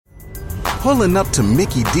Pulling up to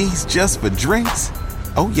Mickey D's just for drinks?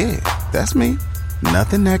 Oh yeah, that's me.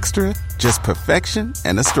 Nothing extra, just perfection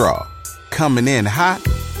and a straw. Coming in hot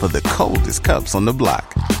for the coldest cups on the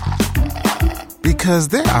block. Because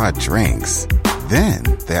there are drinks. Then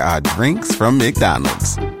there are drinks from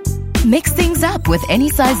McDonald's. Mix things up with any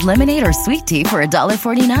size lemonade or sweet tea for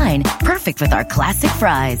 $1.49. Perfect with our classic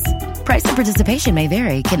fries. Price and participation may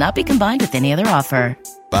vary. Cannot be combined with any other offer.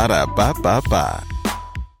 Ba-da-ba-ba-ba.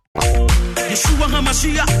 Yeshua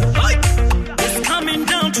HaMashiach is coming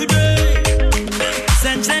down today.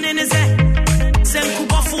 Senjanin is a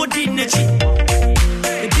Senkuba for Dinechi.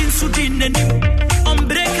 It didn't suit in the new.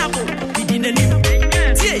 Unbreakable, it didn't new.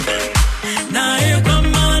 Now you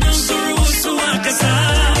come on and so Akasa.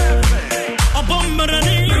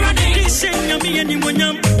 Me and you angels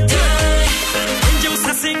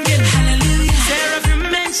are singing hallelujah. Seraphim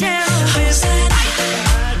and cherubim.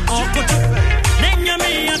 Oh, put name your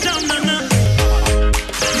me a down.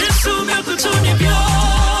 This will be good to the pure.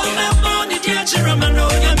 I'm on the teacher. I'm a no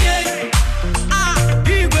yam. Ah,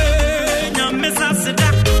 he went yam miss us.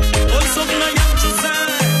 Also, my young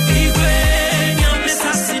child. He went yam miss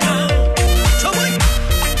us.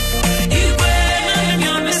 He went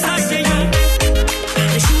yam miss us.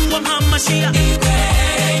 Yeshua HaMashiach.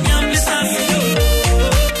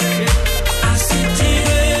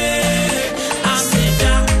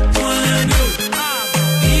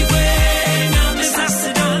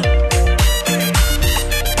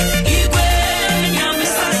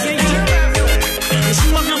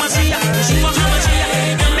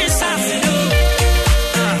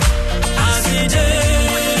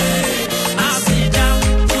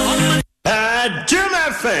 Adom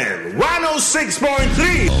FM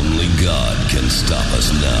 106.3. Only God can stop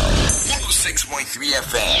us now. 106.3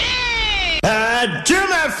 FM.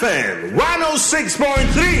 Adom FM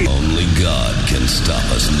 106.3. Only God can stop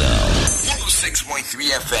us now.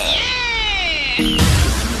 106.3 FM.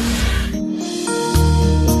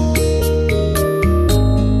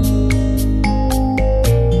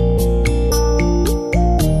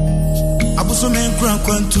 Abusumen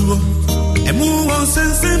kwantuo emu won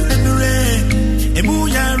sensen bebere emu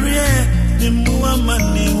yare emu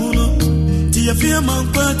amane hunu ti afia man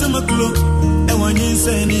kwata maklo e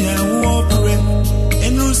Nhyinsen ni awo pere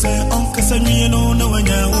enu se onkasa nwie no na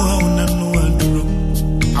wanya wo na no aduro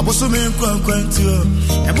abusumen kwantuo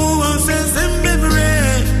emu won sensen bebere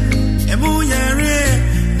emu yare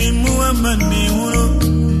emu amane hunu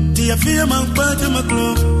ti afia man kwata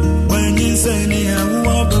maklo Nhyinsen ni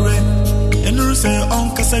awo pere enu se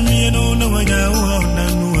onkasa nwie no na wanya wo na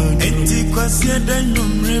no enti kwasia da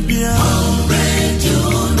nwumre bia radio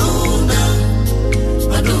no na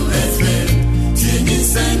Adom FM ti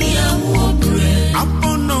Nhyinsen ni awo bre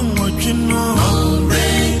apono nwotwino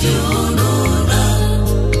radio no na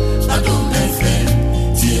Adom FM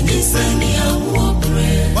ti Nhyinsen ni awo bre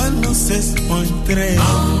 106.3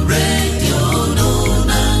 radio no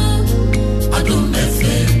na Adom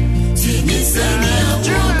FM ti Nhyinsen ni awo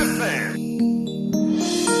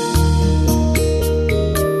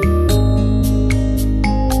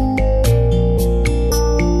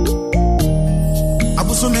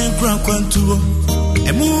kwantuo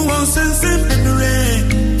emu won sensen bebere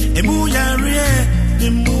emu yare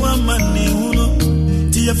emu amane hunu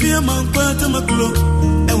ti afia man kwata maklo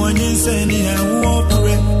e Nhyinsen ni awo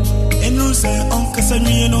pere enu se onkasa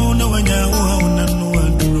nwie no na wanya wo na no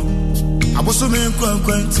aduro abosumen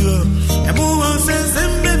kwantuo emu won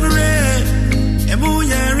sensen bebere emu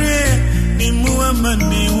yare emu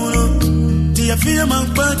amane hunu ti afia man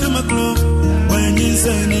kwata maklo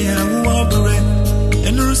Nhyinsen ni awo pere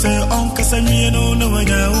enu se onkasa nwie no na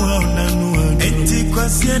wanya wo na no enti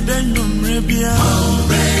kwasia da nwumre bia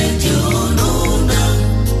radio no na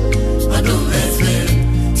Adom FM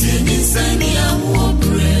ti Nhyinsen ni awo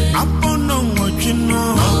bre apono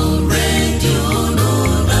nwotwino radio no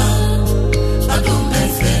na Adom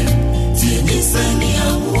FM ti Nhyinsen ni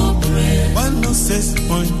awo bre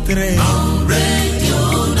 106.3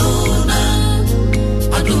 radio no na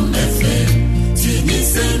Adom FM ti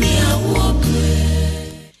Nhyinsen ni awo bre.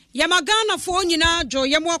 Yamagana for nyina jo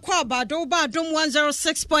yamwakwa abado ba Adom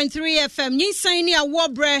 106.3 FM Nhyinsen ni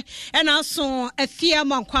awobre ena so afia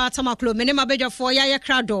mankwa tamaklo mene mabedwafo ya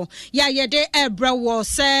yekrado ya yede ebra wo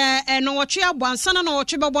se eno woche abansana na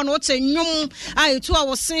woche bebo no te nwum ayetu a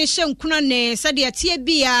wosen hye nkuna ne se de atie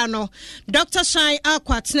bia no Dr. Shine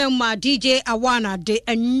akwatena ma DJ Awana de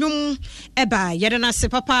enwum eba yede na se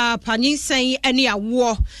papa Nhyinsen eni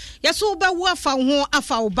awo yeso ba wo afa ho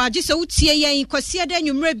afa oba gise utie yen kwasia da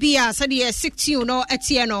nwumre bia said ye 16 no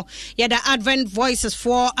etieno ye da Advent Voices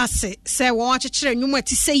for us say wo akekere nwuma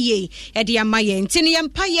ti say ye e de amaye ntini ye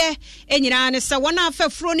mpaye enyina ne se wona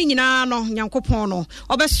afafuro ni nyina no nyankopon no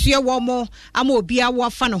obesue wo mo ama obi awo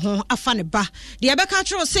afa ne ho afa ne ba de ebeka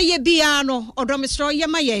kero say ye bia no odomistro ye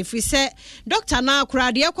maye fi se doctor na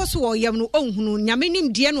akura de ekoso wo yam no onhunu nyame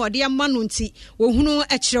nim de no de ama no nti wo hunu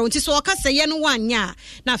ekere nti so okasa ye no wanya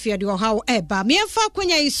na afia de how eba me mfa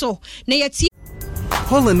kwanya iso na yeti.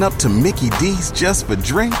 Pulling up to Mickey D's just for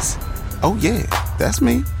drinks? Oh yeah, that's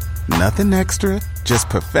me. Nothing extra, just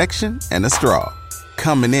perfection and a straw.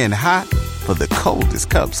 Coming in hot for the coldest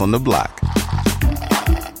cups on the block.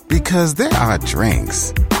 Because there are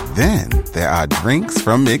drinks. Then there are drinks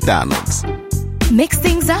from McDonald's. Mix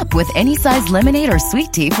things up with any size lemonade or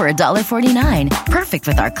sweet tea for $1.49. Perfect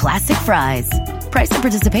with our classic fries. Price and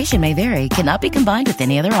participation may vary. Cannot be combined with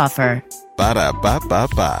any other offer.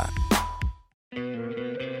 Ba-da-ba-ba-ba.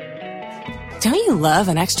 Don't you love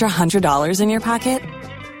an extra $100 in your pocket?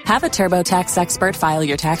 Have a TurboTax expert file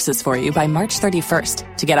your taxes for you by March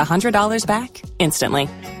 31st to get $100 back instantly.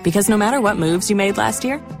 Because no matter what moves you made last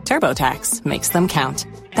year, TurboTax makes them count.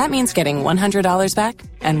 That means getting $100 back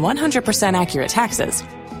and 100% accurate taxes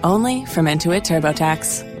only from Intuit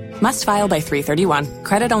TurboTax. Must file by 3/31.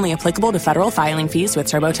 Credit only applicable to federal filing fees with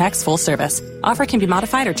TurboTax full service. Offer can be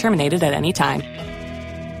modified or terminated at any time.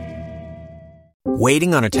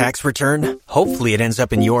 Waiting on a tax return? Hopefully it ends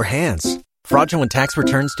up in your hands. Fraudulent tax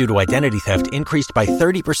returns due to identity theft increased by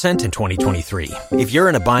 30% in 2023. If you're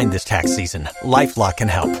in a bind this tax season, LifeLock can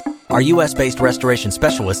help. Our U.S.-based restoration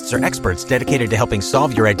specialists are experts dedicated to helping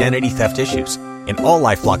solve your identity theft issues. And all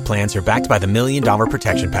LifeLock plans are backed by the $1 Million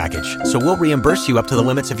Protection Package. So we'll reimburse you up to the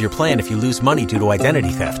limits of your plan if you lose money due to identity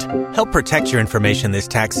theft. Help protect your information this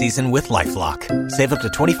tax season with LifeLock. Save up to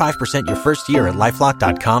 25% your first year at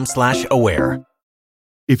LifeLock.com/aware.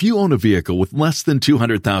 If you own a vehicle with less than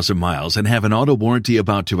 200,000 miles and have an auto warranty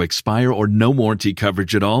about to expire or no warranty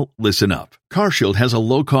coverage at all, listen up. CarShield has a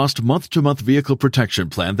low-cost month-to-month vehicle protection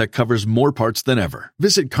plan that covers more parts than ever.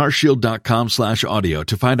 Visit carshield.com/audio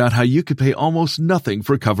to find out how you could pay almost nothing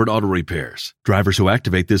for covered auto repairs. Drivers who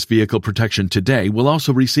activate this vehicle protection today will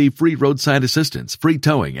also receive free roadside assistance, free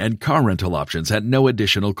towing, and car rental options at no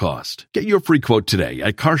additional cost. Get your free quote today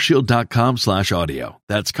at carshield.com/audio.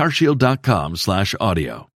 That's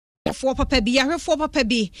carshield.com/audio. For papa bi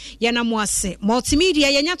yana mo ase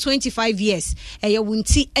multimedia yanya 25 years eye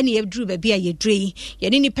wunti ene eduru ba bia yedrei ye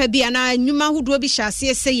ni pa bia na nwuma hodo bi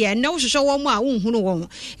hyase se ye na wo hwehwe wo mo a unhunu wo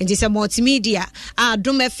enti se multimedia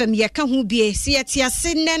Adom FM ye ka ho bie se ye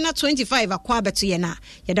tiase ne na 25 akwa beto ye na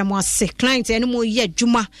ye da mo ase client ene mo ye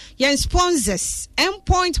adwuma ye sponsors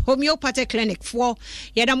Endpoint Homeopathic Clinic for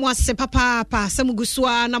ye da mo ase papa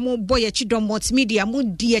samugusua na mo boy chidom multimedia mo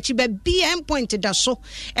di achi ba bia Endpoint da so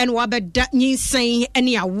wabeda Nhyinsen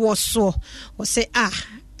ene Awoo so o say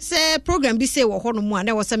say program bi say wo hono mu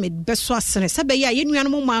ana wo say me beso asene say be ya yenuano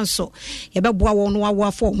mo manso ye beboa wo no Awoo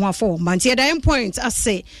afo ho afo mantie da Endpoint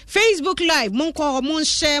ase Facebook live mon ko mon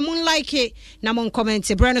share mon like it na mon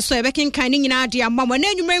comment brand so ye be kin kan ni nyina ade amma mo na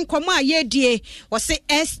enwumre nkomo a ye die wo say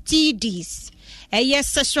STDs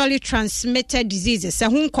sexually transmitted diseases se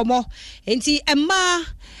ho nkomo enti emma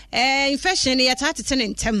infection ya tatete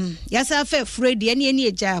ntem ya sa fa afraid ya ne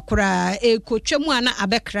eja kura ekotwam ana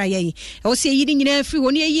abekra ye o se yi nyina free ho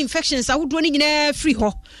ne yi infections ahodo ne nyina free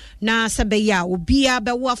ho na sabe ya obi a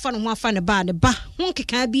wo afa no ho afa ne ba ho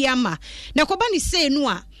keka bi ama na koba ni se nu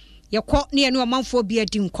a yakọ ne enu amanfo bi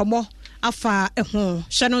adi nkomo afa eho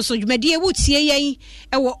hwano so dwumadi ewutie yen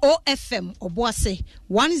ewo OFM oboase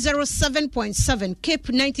 107.7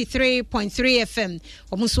 Cape 93.3 FM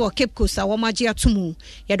omuso Cape Coast awomagye atomu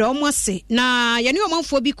ye do omase na ye ne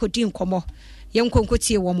omanfo bi kodi nkomo ye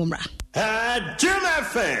nkonkotie wo momra Adom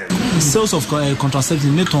FM. Sales of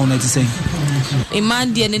contraceptive ne ton say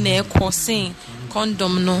imande ne na ekosin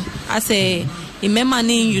condom no ase imema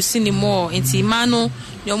ni using more enti imano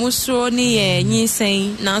yomusro ni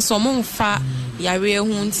Nhyinsen na so mo mfa yare hu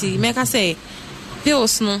nti meka say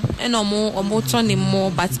pills no eno to ni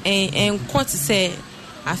more but quote say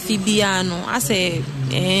afibia no ase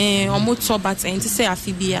omo to but enti say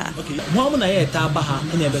afibia okay mo na ye ta ba ha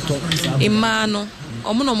ene beto imano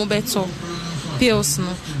omo no mo beto pills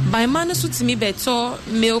no by man so timi beto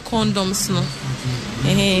male condoms no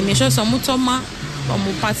me sure so mo to ma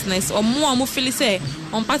omo partners omo feel say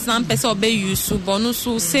on partner am pese obe use bonu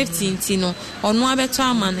so safety nti no onu abeto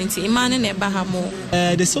aman nti imane na eba ha mo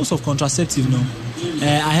the source of contraceptive no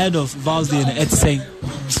I heard of vows the Nhyinsen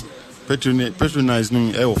patronize no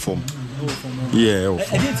e form yeah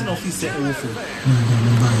I didn't know if it's a form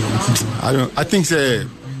I think say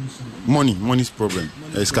Money's problem.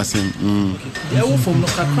 Discussing. Yeah, we from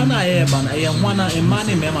Kakana Eban, I am one a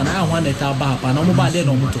money man, I want a tabapa, and I'm about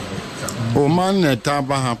to. Oh man,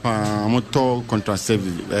 tabapa, motor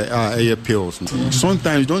contraceptive, pills.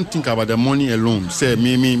 Sometimes you don't think about the money alone. Say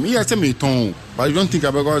me, I say me tone, but you don't think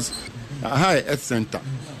about because a high health center.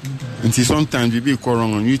 And see, sometimes you be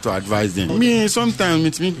wrong on you to advise them. Me, sometimes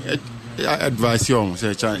it's me advise you,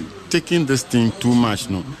 say, taking this thing too much,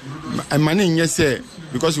 no. And money, yes, say,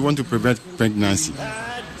 because you want to prevent pregnancy.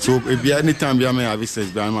 So if you anytime you may have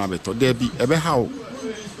sex, there be a how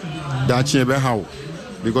that you how.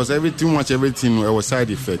 Because everything was side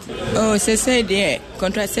effect. Oh, say there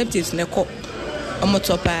contraceptives neko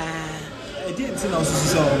omotopa.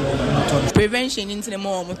 Prevention into the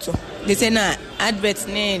more moto. They say na adverts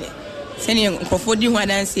ne sending nkofodi ho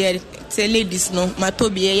dance here say ladies no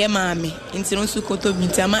matobi ye mame into no sukoto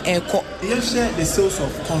bitama eko. You share the sales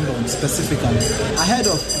of condoms specifically ahead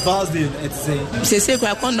of Val's Day. It's say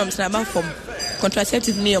condoms na ba from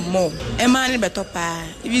contraceptive near more. E man better pa.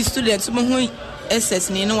 If you students who SS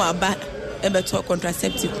ni no aba e better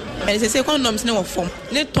contraceptive. And they say condoms no form.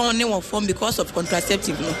 Ne turn no form because of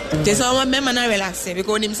contraceptive no. They say one member na relax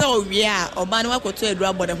because him say we are oba no akoto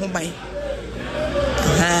edura body ho ban.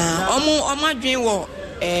 Omo dwen wo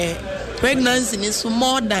pregnancy is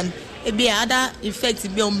more than a be other effects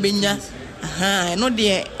be on benya. No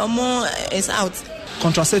dear omo is out.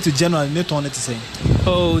 Contraceptive general net on it to say.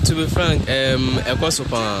 Oh, to be frank, ekoso,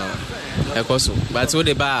 but what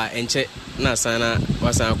the bar and check na sana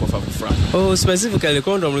was an for. Oh, specifically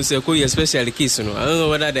condom is especially kiss. I don't know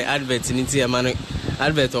whether the advert in it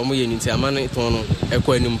advert or more in it a man tono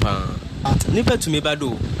equanimpa. Nipa to me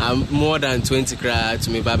bado more than 20 cra to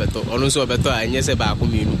me babeto. Also better and yes about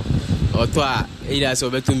commune. Or to either so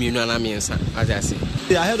better me no na as I say.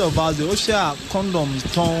 Ahead of us, they share condoms,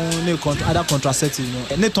 other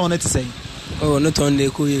contraceptives. Net on it say. Oh, not only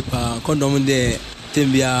condom there,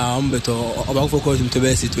 Timbia, Umbeto, about focus to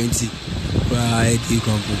best 20. Right, you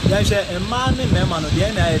come. There's a man in Memano, the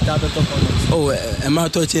end I tablet of condoms. Oh, a man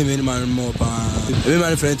touch him in man more. Every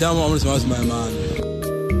man friend, I'm almost my man.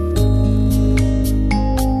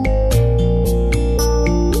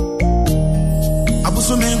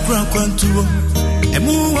 Abusumen Kwantuo,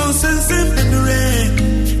 Emu on Sensen Penure,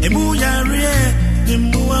 Emu Yare,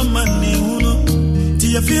 Emu Amani Uno,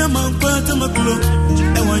 Tia Fiaman Quantamaklo,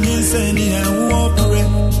 and when you say near Wopere,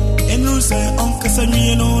 and you say Uncle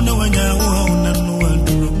Samino, no one one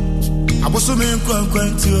do. Abusumen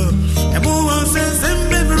Kwantuo, Emu on Sensen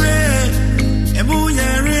Penure, Emu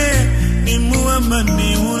Yare, Emu Amani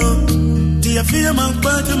Uno, Tia Fiaman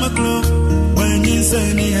Quantamaklo, when you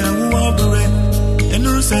say near Wopere. And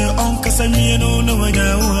you say, Uncle Samino, no one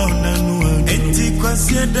knows. And take us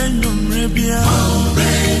here, then you may be a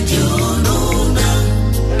radio.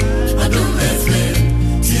 I don't have it.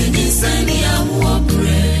 Nhyinsen, I walk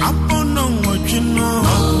bread. Upon no what you know.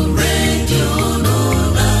 Radio,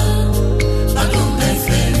 I don't have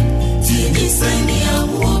it. Nhyinsen, I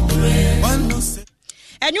walk bread.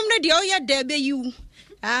 And you know the oya debe you.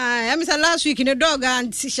 I'm last week in a dog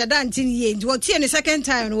and Shadantin ye. What the second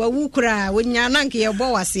time we wukra when Yananki your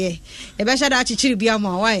boas ye. A bashada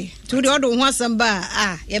chichibiama, why? To the other one some bar.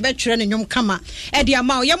 You bet training yum kama. Eddie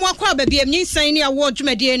Amau, Yamwa baby, Nhyinsen award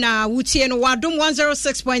Medina, Wuti and Wadum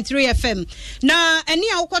 106.3 FM. Na any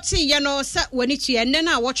awkwati yano sat when it's and then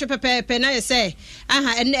I watch a paper pen. I say,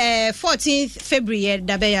 and 14th February,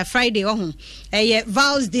 Dabaya Friday on.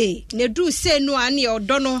 Val's Day. Ne do say no ani or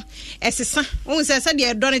dono esesa. On say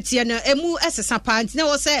the donati na emu esesa pant.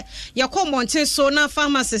 Na say ya come mountain so na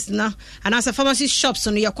pharmacist na and as a pharmacy shops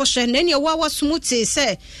no ya kwhwe na ne wa smoothie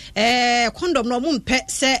say condom no mu mpe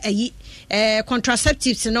say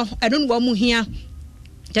contraceptives no eno no mu hia.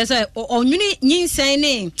 Just onwini Nhyinsen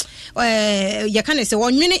ne ya kan say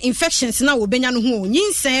onwini infections na wo benya no ho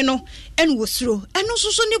Nhyinsen no en wo suro eno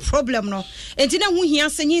so ni problem no enti na ho hia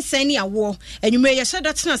say Nhyinsen ne awo enwume ya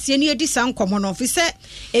shada tena se ne edi san komo no fi say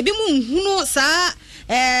ebi mu hunu sa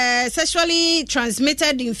sexually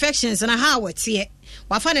transmitted infections na ha watie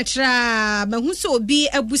wafane tra mahu so obi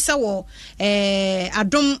abusa wo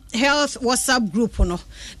Adom health WhatsApp group no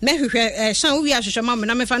mehwehwe shan wo wi ahwehwe ma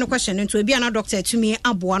na mefa no question nto obi ana doctor tumi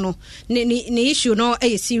aboa no ne issue no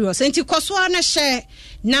serious enti koso na share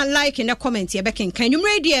na like in the comment ye bekin kan you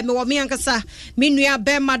ready me wo me ankasa me nua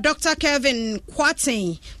Bema Dr. Kevin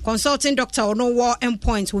Kwatin consulting doctor ono war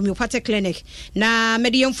endpoint homeopathic clinic na me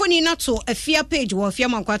de yemfoni na to afia page wo afia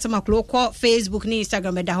mankwata maklo ko Facebook ni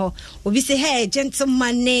Instagram da ho obi say hey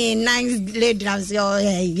gentleman nice ladies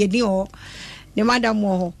ye ni ho ne madam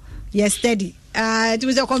ho yes steady It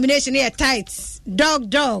was a combination here tights. Dog.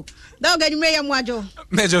 Dog anyway am wajo.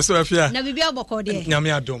 Major Sofia. Na bibi aboko de.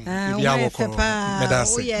 Nyame adom. Bibi aboko.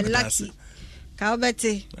 Medase. Oh yeah, lucky.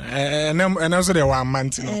 Kaobete. And also the 1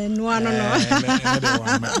 month.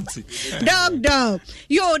 No. Dog.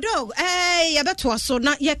 Yo dog. Ya beto so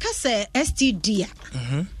na ya ka say STD.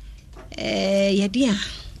 Ya dia.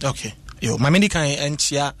 Okay. Yo, my medical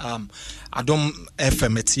enchia Adom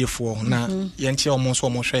FM etifo na yenchia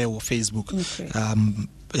omo share wo Facebook.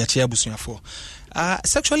 Ya chia busuafo.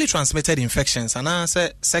 Sexually transmitted infections and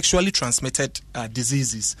sexually transmitted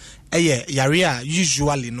diseases. Yarea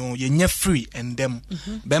usually no ye free and them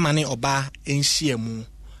bemane oba enhia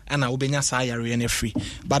ana obenya sa yare ne free.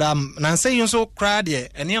 But nan say you so cry there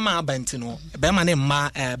enema abenti no bemane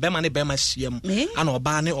bema hiem ana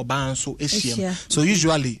oba ne oba nso ehiem. So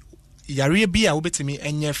usually yare bia obetimi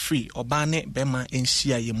enye free oba ne bema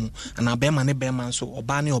enhia yemu ana bema ne bema nso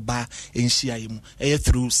oba ne oba enhia yemu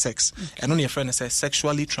through sex. And only a friend say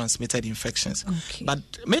sexually transmitted infections. But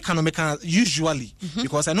make usually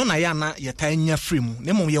because I know na ya na yeta enya free mu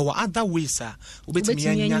nemo ye wo other ways obetimi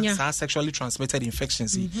enya sa sexually transmitted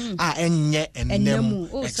infections enye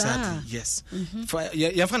enemu exactly yes. For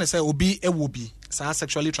you find say obi ewobi sa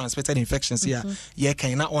sexually transmitted infections here ye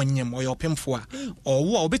kan na onyem or your pemfo a or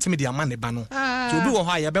wo obetimi dia ma ne ba no to obi wo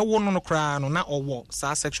ha ye be wo no kra no na owo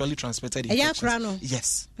sa sexually transmitted infections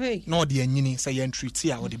yes no de anyini say ye treat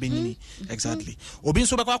a or de benyini exactly obi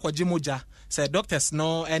nso be kwa kwaje moja say doctors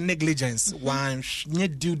no negligence one nye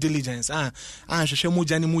due diligence hwehwe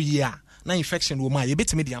moja ni mu ye a na infection wo ma ye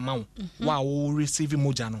betimi de ama wo wa receive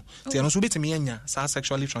moja no te no so betimi anya sa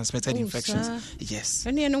sexually transmitted infections yes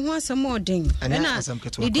ene no ho asem odin na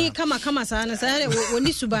idi kama sana say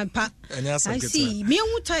woni suban pa I see me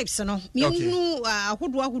hu types no me hu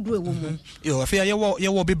ahodo ewo mu yo afia ye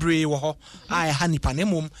wo bebre wo ho ha nipa na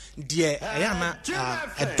mom de ya na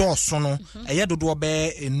edoso no ye dodo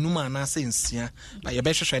be enum ana sensia ba ye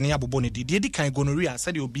be hwehwe ne abobo ne di kan gonorrhea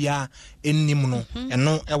said obi a ennim no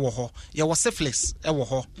eno ewo ho ye wo syphilis ewo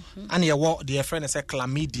ho and ye wo the friend say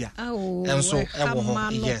chlamydia and so ewo ho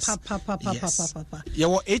yes ye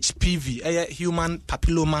wo HPV human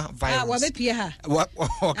papilloma virus wa be pie ha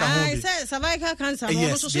say cervical cancer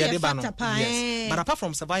no so ye factor pa yes. But apart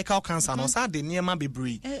from cervical cancer no sa de niema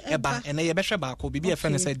bebre eba and ye be hwe ba ko bibi e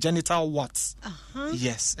friend say genital warts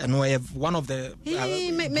yes and we have one of the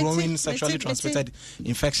growing sexually transmitted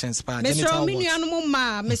infections pa genital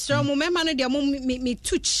warts Mr. Mo mema no de me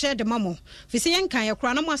touch share de mamo fi se yen kan ye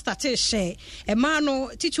kra na mo start share e ma no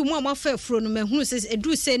tichu mo afa afuro no mahunu se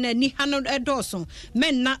edu se na ni ha no edoso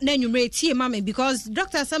men na nwumre tie mama because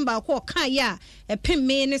doctor samba ko kan ya e pem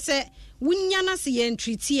me ne se wunya na se yen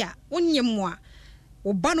treat a wonyem a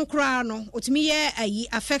oba no kra no otimi ye ayi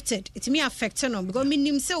affected itimi affect no because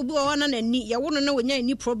minim se obi o na ni ye wono na wonya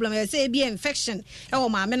ni problem ye say be infection e wo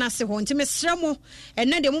ma me na se ho ntimi sremo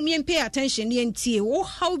ena de mum yen pay attention ne ntie wo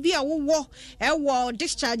how bi a wo e wo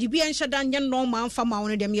discharge bi en shada nye no ma amfa ma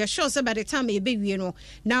wono dem ye sure say by the time e be wie no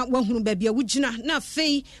na wahunu ba bia wugina na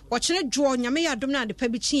fei wo kire dwo nyame ya dom na de pa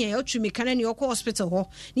bi chi ye otumi kana ne okọ hospital ho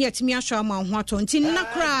ne yatimi ahwa ama ho ato nti na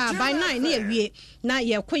kra by 9 ne ye wie na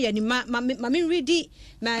ye koye ni ma me ready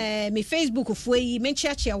my Facebook foi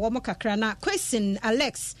menchiachia wo kakra na question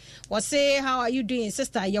Alex was say how are you doing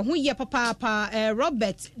sister ye hu ye papa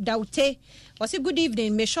Robert Daute was say good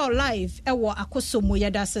evening me show live ewo akosomo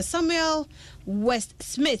yeda Samuel West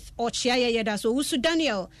Smith or Chiaya yeda so Usu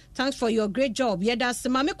Daniel thanks for your great job yeda se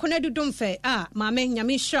mame konedu domfe mame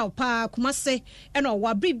nyame show pa kumase eno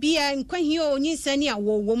wabri bia nkwahi o nyinsani a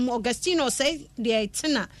wo Augustino say the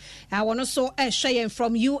tena wono so share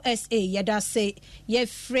from USA yeda say ye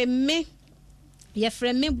frame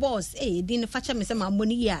boss din facha me se ma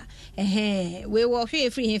moni ya we wo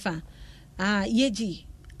hwe free hifa yeji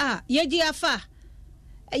afa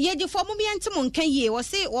yeji for mo biantim nkan ye wo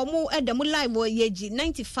se wo mo edam live wo yeji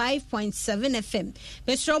 95.7 FM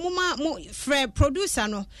Mr. mo free producer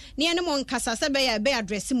no ne ene mo nkasa se be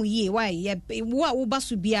address mu ye why ye wo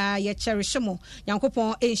basu bia ye cherish mo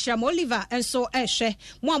yankopon enhira mo Oliver enso ehwe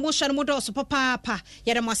mo hwe mo do so papa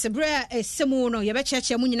ye de mo sebre esemu no ye be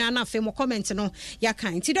cheche mu nyina na afa mo comment no ya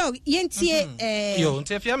kan ti do ye ntie yo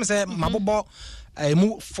ntie fia me se mabobo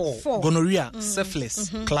mu 4 gonorrhea syphilis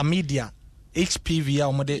chlamydia HPV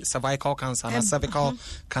or cervical cancer and cervical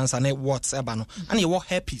cancer ne warts eba no and you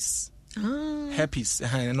herpes herpes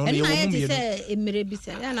no you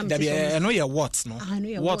know your warts no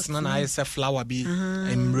warts na I say flower be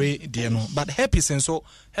emre there no but herpes and so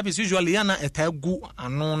herpes usually na etagu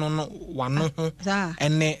ano wano ho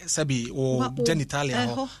ene sabi o genitalia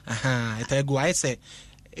ho etagu I say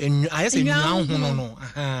I say now no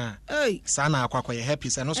sana akwa ye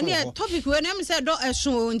herpes and also topic when am say do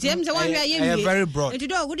eso ntem say wan hwa ye very broad nti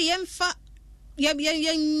do go de yemfa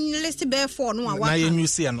list bear for no na you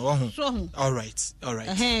see and all right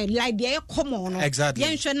like the common exactly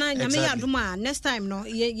yen na nyame yadoma next time no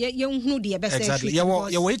ye hunu de be say exactly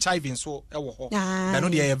you HIV so e wo ho na no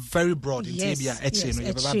de very broad in tibia eche no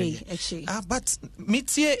ye baba be but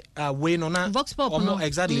metie we no na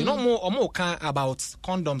exactly no more can about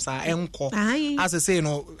condoms are enko as I say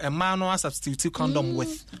no a man no substitute condom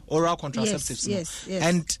with oral contraceptives yes.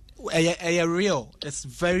 And real, it's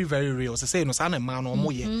very very real. So say no sana man or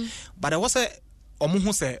more but I was a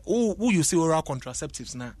who say who you see oral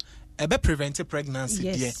contraceptives now ebe preventive pregnancy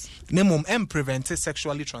nemum preventive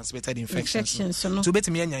sexually transmitted infections to bet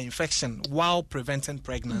me infection while preventing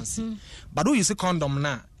pregnancy but who you see condom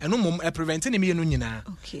na eno mum preventing me no nyina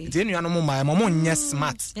then you anom mom nyɛ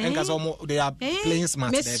smart enka they are playing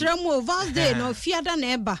smart mesremo valde no fiada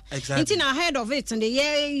na eba nti na ahead of it and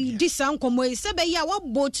the disan komo se be ya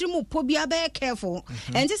wabotri mu pobia be careful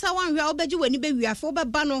enti sa wan hwa obaji wani be wiafo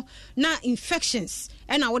beba no na infections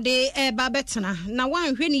and I would ba betena na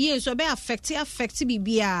wan hwe ni ye so be affect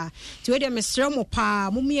bibia ti we de mesremo pa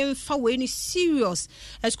mum ye mfa we ni serious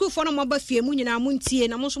school for no moba fie mu nyina mu ntie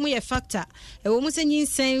na mo so mo ye factor e wo mo se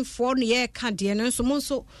Nhyinsen for no ye ka de no so mo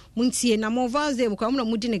so mu ntie na mo vaze bu kwa mo na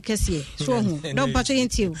mu di ne kese so hu don pacho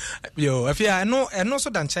yentie yo afia no so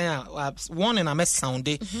dan chan one in a mess sound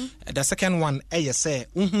the second one say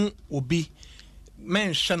obi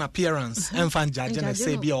mention appearance and fan judge and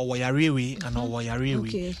say be or yarewe and or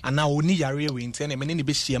yarewe and now only yarewe in ten many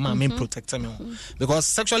be share ma protect me because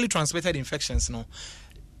sexually transmitted infections no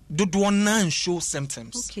do not show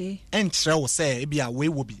symptoms and try say be away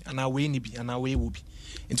will be and away ni be and away will be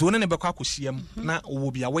into one nebekwa akoshiam na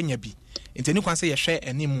wo bia wanya bi into ni kwan say ye hwe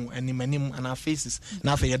animu and our faces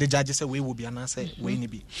na fa ye de judge say we will be and say we ni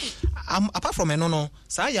bi apart from no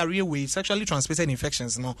sa yare we sexually transmitted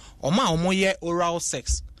infections no omo ye oral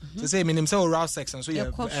sex to say meaning say oral sex and so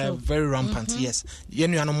you very rampant yes ye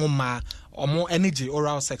nuano mo ma omo energy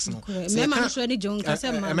oral sex no me man so energy on ka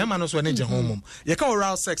say me man so energy home ye ka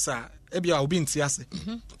oral sex ebia obi ntiase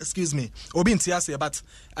excuse me obi ntiase but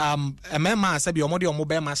emema say bi omode omo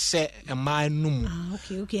be ma share ema num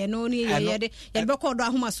okay no ni ye de ye be ko do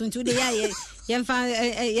ahoma so nti de ye mfa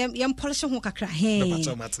ye polish ho kakra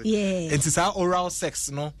yeah it is our oral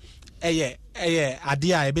sex no ade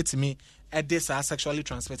a ebetimi this are sexually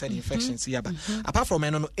transmitted infections apart from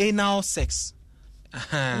anal sex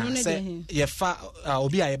say ye fa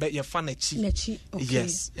obi a ye fa na chi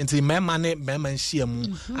yes enti mema nhia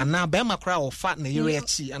mu ana bema kra o fa na yere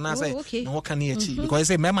chi ana say na wo ka na chi because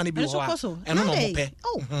say mema ne bi ho a eno no mo pe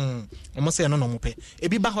omo say eno no mo pe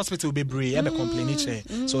ebi ba hospital bebre e be complain che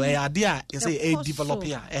so ade a say e develop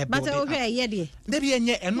here e but o hwe ye de bi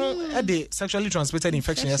enye eno e de sexually transmitted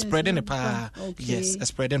infection is spreading yes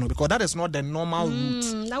spreading because that is not the normal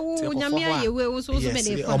route na wo nyame ayewe so me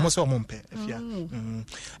de omo say omo pe afia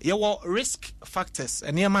your risk factors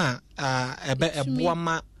and yama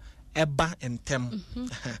eboama eba entem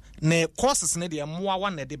ne causes ne de moa wa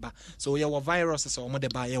ne deba so your viruses or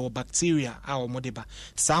modeba your bacteria or modeba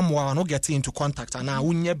someone no get into contact and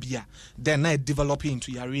unya bia then na develop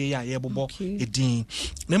into area ya bobo edin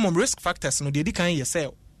memo risk factors no de kan ye say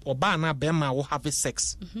oba na bema wo have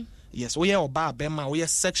sex yes we oba bema we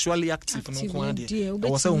sexually active no kwande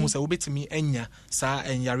o say hu say obetimi anya sa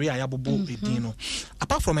enyare ya bobo edin no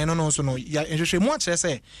apart from no so no ya ehwehwe mu a kire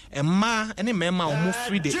say emma ene mema o mo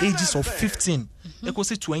free the ages of 15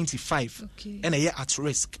 equals 25 and ye at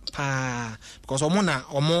risk pa because omo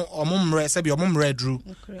mre say be omo mre dru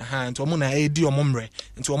and omo na edi omo mre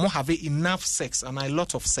nti omo have enough sex and a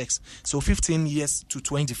lot of sex so 15 years to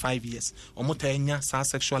 25 years omo ta anya sa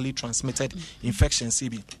sexually transmitted infections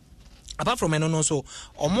CB. Apart from no so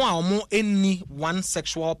omo any one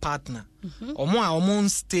sexual partner omo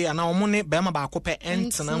stay and omo ne bema ba kope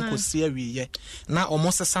entena nkosi awiye na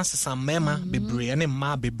omo sesa mema bebre ne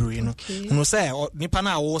ma bebre no no say nipa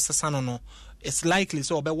na wo sesa no it's likely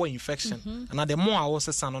so obewo infection and the more I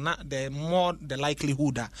sesa no na the more the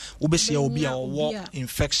likelihood that obehia obi a wo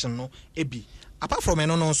infection no ebi. Apart from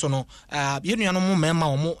no so no you know mema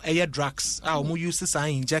omo drugs omo use some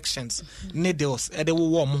injections needles they will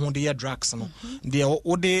warm ho the drugs no they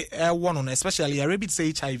ode one on especially rabies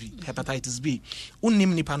HIV hepatitis B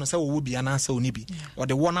unnim nipa no say wo bi ana say oni bi or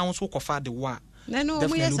the one ounce kofa the wa no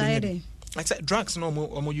omo yes I said drugs no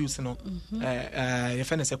omo use no you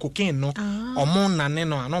find say cocaine no omo nane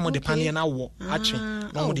no omo de pan na wo achi no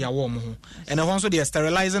omo de awo omo ho and also the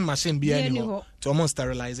sterilizing machine bi any ho to almost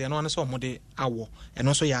sterilize and one so mode awo and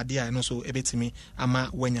also your idea and also ebetimi ama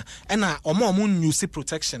wenya and omo use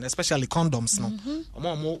protection especially condoms no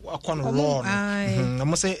omo akon law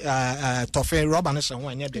omo say tofe rubber na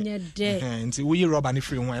hwe anya de nti we rubber ni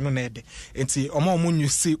free ho no na de nti omo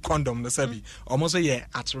use condom no sabi omo so ye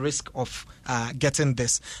at risk of getting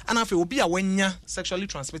this and afi obi a wenya sexually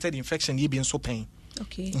transmitted infection ye be so pain.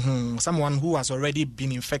 Okay. Someone who has already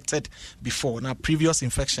been infected before, now previous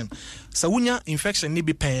infection. So unya infection ni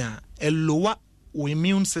be pain a lower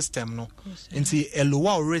immune system no. Into a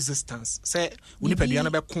lower resistance. Say we need to be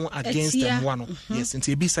against them one. Yes,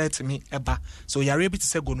 into be said to me eba. So you are able to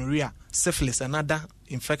say gonorrhea, syphilis, another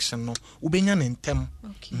infection no. Ubenya nentem.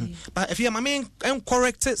 Okay. But if you are main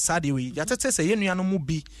correct sadi we, you say you no mu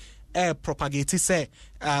be propagate say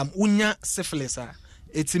unya syphilis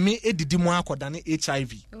it's me edidi mo akoda ne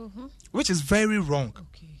HIV which is very wrong.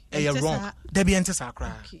 Okay. Wrong. There be enter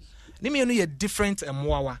sakra. Okay. Nimi no ye different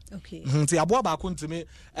moawa. Okay. Nti abo ba ko ntimi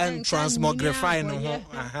transmogrify no ho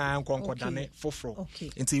nkonkoda ne foforo. Okay.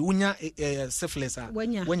 Nti wunya syphilis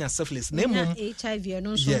wenya syphilis nemum HIV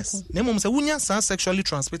no so. Yes. Nemum say wunya sexually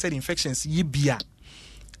transmitted infections ye bia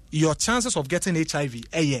your chances of getting HIV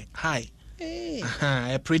high.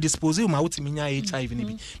 Predispose ma utiminya HIV ni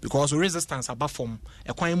bi because resistance aba form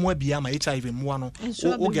ekwan mu abia ma HIV mu ano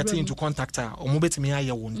o get into contact o mo betimi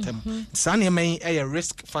aye wo ntem sa na men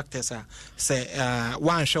risk factors say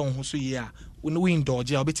wan hwe ho so yi a we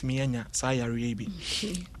indulge a betimi anya sa yare bi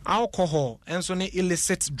alcohol enso ne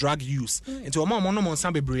illicit drug use into o mo no mo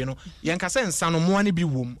nsa bebre no yenka se nsa no mo ani bi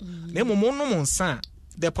wom na mo no mo nsa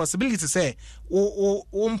the possibility say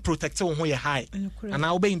protect who you high and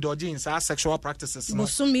now be indulging in sexual practices no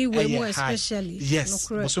Musumi we more especially yes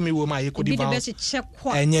Musumi we my could check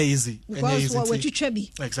easy because what we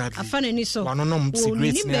trebi exactly afana ni so wanom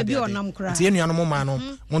cigarettes ni baby onam kra tie nuanom ma no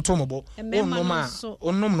monto mobo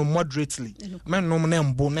onnom no moderately men nom na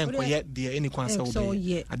mbo na enkoye de any kwansa wo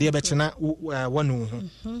be ade be chena wanu ho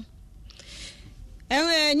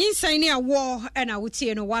Nhyinsen ni Awoo na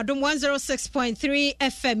wutie no Adom 106.3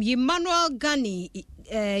 FM Emmanuel Gani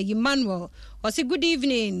Emmanuel was a good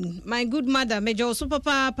evening my good mother Major Super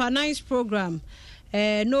Papa nice program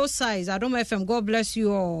no size Adom FM God bless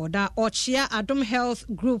you all that Ochia Adom Health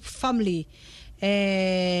Group family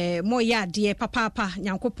mo ya de papa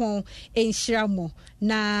nyankopon enhyira mo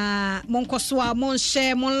na monkoso a mon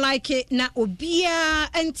share mon like na obia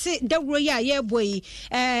enti dawro ya ye boy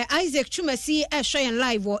Isaac Chumasi share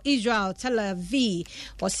live or Israel Tel Aviv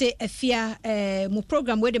or say afia mo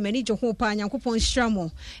program where the manager ho pa nyankopon hyira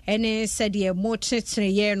mo ene said ye mo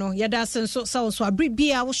tetre ye no yada senso so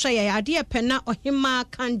abribia wo share ya ade pena ohima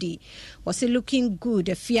candy was looking good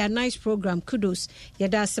afia nice program kudos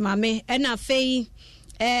yada semame ena fei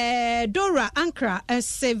Dora Ankara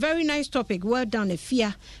is a very nice topic. Well done,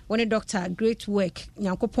 Efia. When a doctor, great work.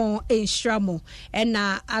 Nyankopon enhyiramo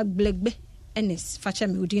ena aglegbe enes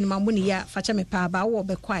fachame udin mamuni ya fachame pa ba wo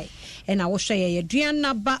be kwai ena wo hwe ye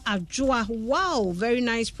duana ba adwoa wow very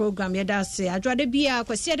nice program ya da se adwoa de bia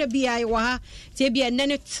kwase de bia wa ha tie bia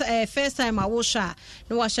nene first time a wo hwa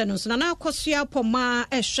no wa hwe no so na akosua poma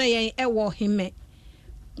hwe ye ewo hime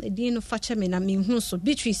Edino fachame na minhu so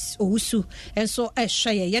Beatrice Owusu enso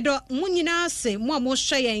ehwe ye do munyina se mo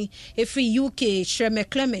hwe ye efri UK Shreme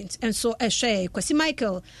Clement enso ehwe kwasi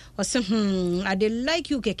Michael was I dey like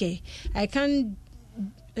you keke I can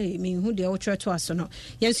minhu de otra to aso no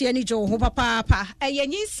yenso ye ni jo ho papa ye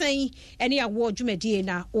Nhyinsen ene Awoo dwumadie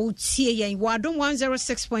na o tie ye Adom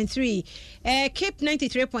 106.3 Cape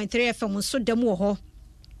 93.3 FM so demo ho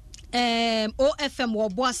OFM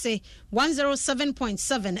Wobwase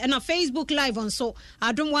 107.7 and on Facebook live on so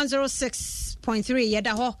Adom 106.3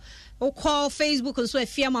 yeda ho o call Facebook and so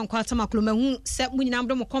afia man kwata makloma hu se munyina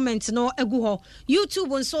mdo comment no egu ho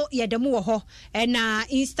YouTube and so yedemu ho and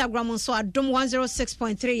Instagram and so Adom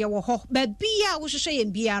 106.3 ye ho ba bia wo hwehwe ye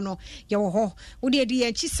bia no ye ho wo de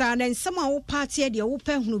chisa na nsama wo party de wo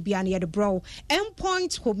pa hunu bia na ye de bro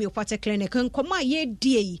endpoint homeopathic clinic nkoma ye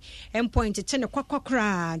die endpoint te ne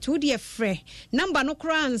kwakwakra to de frɛ number no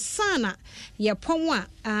kra nsana ye pon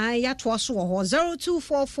a ya to so ho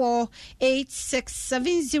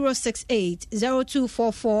 0244867068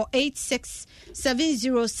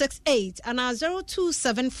 0244867068 and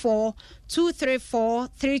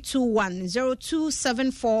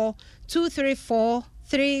 0274234321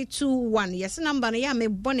 0274234321 yes number na ya me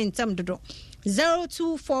bonin tam dodo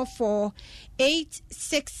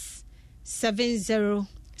 0244867068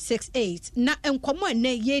 0244 na enkomo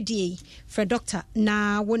ene yedie for doctor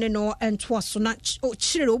na wone no entwo so na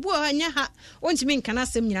chire obu anya ha ontimi nkana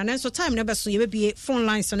asem nyina nanso time na beso yebebie phone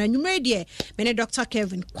lines na nwumre die me Dr.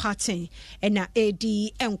 Kevin Kwaten ena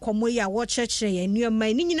edi enkomo ya wo chechire ye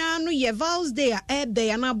nneoma ni nyina no ye Val's Day ebe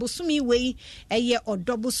ya na bosumi wei eye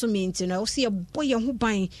odobosumi nti na wo se ye boye ho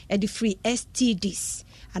ban e di free STDs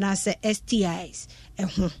and I say STIs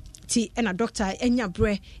ti ena doctor enya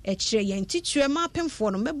bre e kire yen titue ma pemfo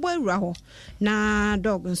no mebo awura ho na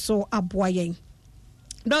dog nso aboa yen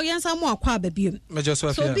dog yen sa mo akwa babiem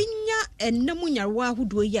so binya enemu nyarwa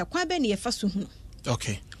ahodo yi akwa be ne ye fa so hu.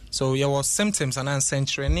 Okay, so your was symptoms and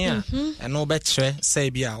answer near and no betre say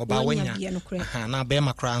bia oba wanya na be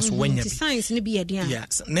makra so wanya bi science ne bi dia.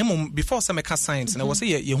 Yes, nemo before some make science na was say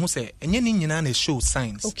ye hu say enye ni nyina na show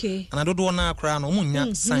science. Okay, and adodo na akra no mu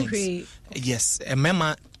nya science. Yes, e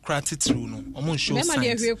mema true no omo show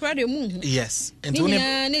science. Yes, and to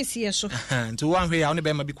na see so to one way I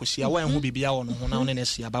be ma bi koshia wa hu bibia wo no ho na wo na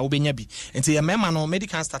hia ba wo benya bi enti e mema no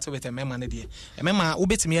medical start with e mema ne de e mema wo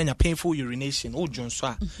betimi anya painful urination o dwonso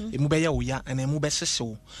a e mu be ya wo ya and e mu be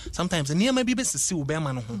hyehye sometimes ne ma bi be sisi wo be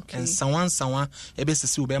ma no ho and sawan e be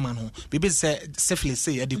sisi wo be ma no ho bi be say syphilis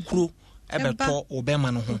say e de kuro e be to wo be ma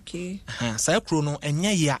no ho sa kuro no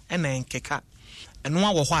enya ya e na nkeka eno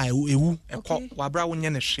awo ho a ewu ekọ wabra wo nye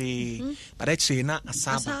ne hwe but actually na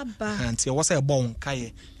asaba anti e wo say bon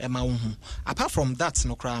kaye e ma wo hu. Apart from that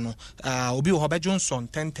no kra no obi wo be Johnson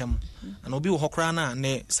tentem and obi wo kra na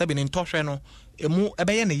ne sebi ne ntohwe no emu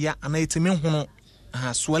ebeye ne ya ana etimi hu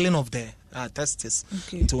swelling of the testes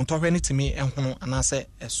to ntohwe ne timi ehunu ana say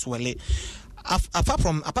swelle.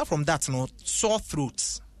 Apart from that no sore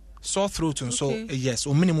throat and so yes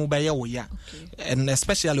o minimum by ya wo ya and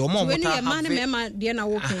especially o mo mota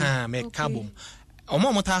have me carbon o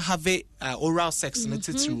mo mota have oral sex na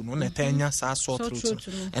titru no na tanya sa sore throat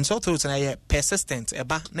and sore throat na persistent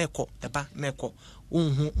eba na eko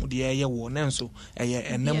unhu de ye wo na nso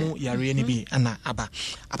enemu yare ni bi ana aba.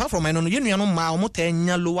 Apart from no yenu no ma o mota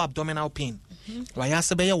anya low abdominal pain why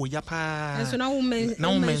ase be ya wo ya pa so na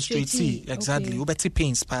menstruate exactly o beti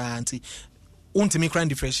pains pa anti untimi cry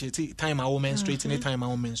differentiate time I menstruate any time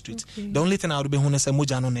I menstruate. The only thing I would be who say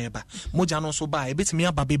moja no neba moja no so ba e betimi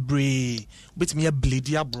aba bebre betimi ya bleed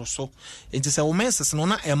ya broso enti say wo menses no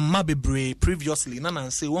na emma bebre previously na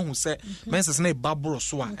say won hu say menses na e ba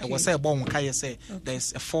broso a e was say bo won kai say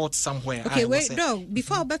there's a fault somewhere. Okay, wait dog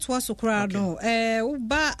before bet was so cry no wo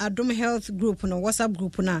ba Adom health group no WhatsApp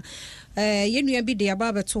group na yenua bi de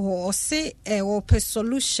aba beto ho o say wo per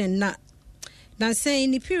solution na say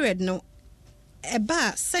in the period no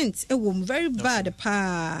eba sense ewom very bad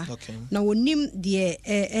pa na wonim de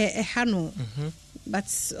hano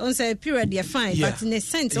but on say period they fine but in a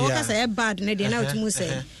sense what can say bad na they na to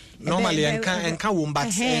say normally enka wom but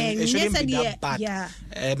it shouldn't be that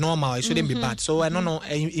bad normal it shouldn't be bad so I don't know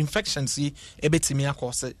infections ebetimi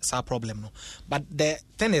cause sa problem no but the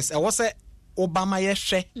thing is I was say Obama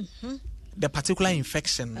yehwe the particular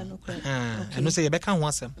infection I know say you can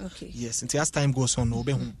wasem yes until as time goes on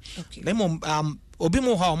obe hu them obi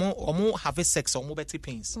mo ha omo have sex omo beti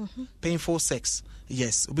pains painful sex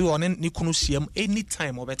yes obi won ni kunu hiem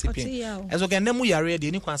anytime omo beti pain as again dem yare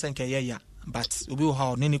de ni kwanse nke ya but obi wo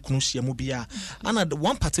ha ni kunu hiem bia and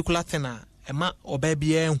one particular thing ema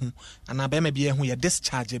obebia ehu ana be me bia ehu ye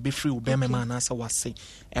discharge be free obema ma na sa wase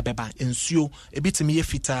ebeba ensuo ebitimi ye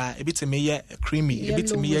fita ebitimi ye creamy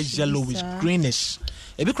ebitimi ye yellowish greenish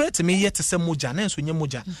ebi create me ye tese moja na enso nye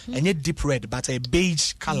moja enye deep red but a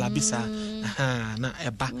beige color bisa na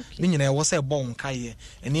eba ni nyina e wo se bon kaye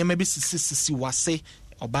ene ma bi sisi wase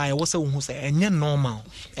oba e wo se hu se enye normal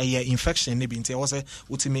eye infection ne bi nti e wo se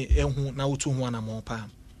utimi ehu na utu hu ana mo pa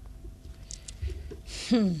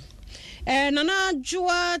Nana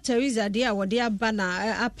Jua Teresa dia wode aba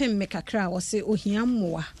na apem mekakra wose ohia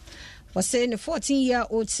mmoa wose ne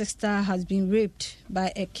 14-year-old sister has been raped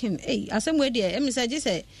by a king. Asem we dia em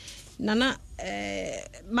say nana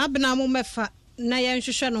mabna mo mefa na ya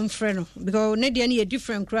nhwehwe no mfre no because ne dia ne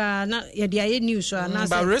different kra na ya dia ye news so na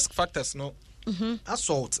but risk factors no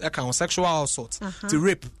assault account sexual assault to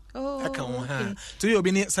rape account to you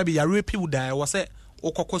be sabi ya rape you die was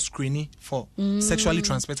okoko screening for sexually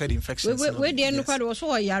transmitted infections. We dey no kwado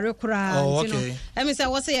so yare kura ntino. Emi say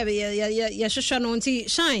wose ya hwehwe no nti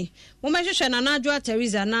shine. Mo ma hwehwe na Adwoa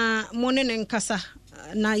Teresa na mo ne nkasa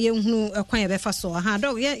na yenhunu ekwan ebefa so aha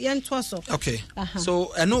dog yentoa so okay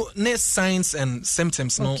so no next signs and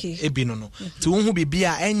symptoms no ebi no ti wo hu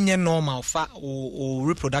bibia enye normal fa o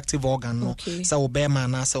reproductive organ no say obema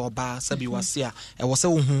na say oba say bi wase a e wo say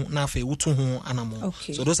wo hu na afa wutu hu anamo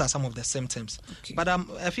so those are some of the symptoms but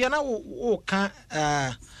if you na wo kan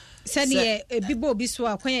said bibo bi so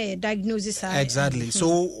akwan diagnosis exactly so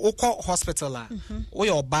okọ hospital o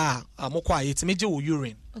your ba mokọ ayetime wo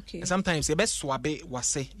urine and sometimes you be swabe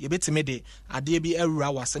wase you betime de ade bi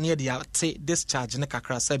awura wase na de ate discharge ne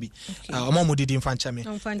kakra sabi omo didi mfancha me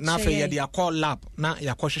na afa ye de akọ lab na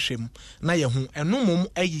yakọ hwehwem na ye hu eno mom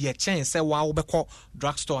ayi ye chen say wa wo bekọ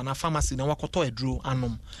drugstore na pharmacy na wakoto aduro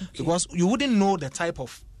anom because you wouldn't know the type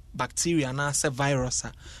of bacteria na say virus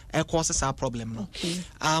causes our problem no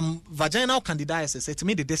vaginal candidiasis it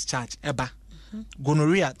me the discharge eba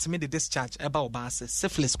gonorrhea to me the discharge eba obase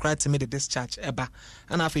syphilis cry to me the discharge eba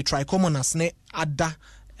and afi trichomonas ne ada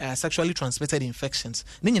sexually transmitted infections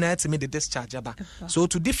ni nyina to me the discharge eba so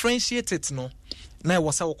to differentiate it no na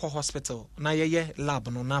was a hospital na ye lab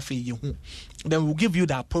no na afi ye hu then we'll give you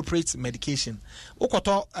the appropriate medication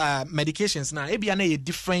okoto medications na ebia na ye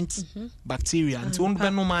different bacteria until one be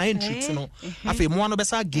no ma treat no afi mo no be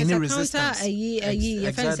sa gain resistance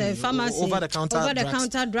pharmacy over the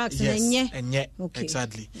counter drugs enye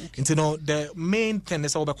exactly until no the main thing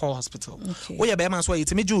is we call hospital we ye be man so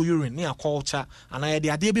yetime ju urine na culture and I the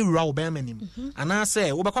ade be wura wo be manim and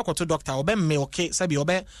say we be call to doctor we be me okay say be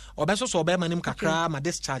obe so be manim kakra ma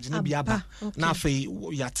discharge na biaba na afi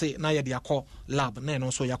yate na ye de akọ lab na no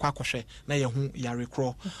so yakọ akọhwe na ye hu yare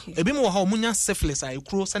kro ebi mo ha omunya syphilis a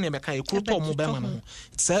ekro se na be kan ekro to mo be ma no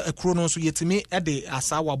se ekro no so yetimi e de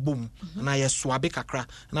asawa bom na ye soabe kakra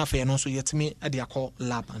na afi no so yetimi e de akọ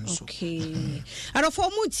lab and so and for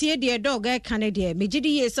mu tie de dog e kan de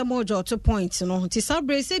megidi ye se mo jo to point no ti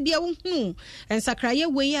sabre se bia wo hu ensakraye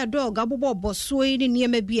we ya dog abobo boso ni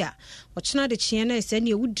niema bia ochina de chie na se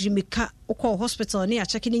ne wudiri meka ukọ hospital ne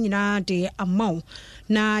acheki ni nyina de amaw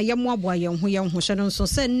na yemo aboa ye ho hye no so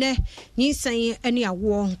se ne Nhyinsen ene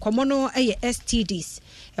awo komo no eye STDs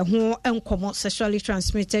ho enkomo sexually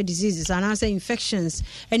transmitted diseases and answer infections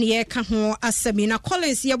ene ye ka ho Asemina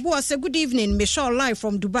Collins ye boa say good evening Michelle live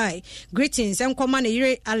from Dubai greetings enkomo na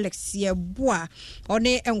yire Alex ye boa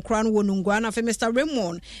one enkura no wonungua na fe Mr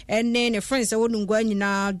Raymond ene ne friends wonungua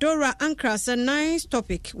nyina Dora Ankra say nice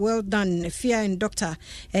topic well done fear and doctor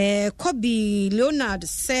Kobe Leonard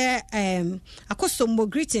say akosomo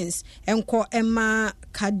greetings enko Emma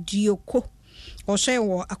Kadioko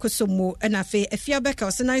Oshewo akosomo enafe Efiabeka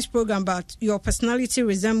was a nice program but your personality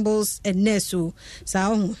resembles a nesu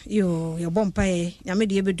so your bompa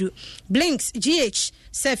yamedi ebedu Blinks GH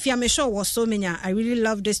say Fiamesho was so many I really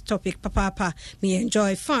love this topic papa me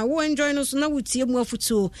enjoy fine wo enjoy no so na wutie mu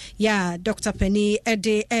afutu ya Dr. Penny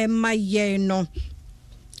ede maye no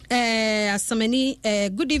Asamani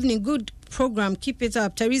good evening good program keep it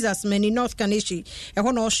up Teresa Asmani North Kanishi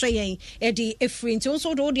no hwe edi efri nti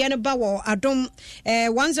so do de ba wo Adom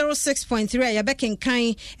 106.3 ya bekin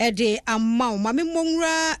kan edi amaw mame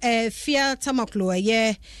monra fia tamaklo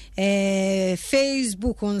ye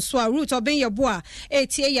Facebook on so root oben ye boa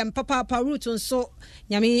etie ye papa root on so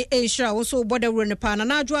nyame enhira wo so border run pa na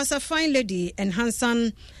adwo asa fine lady and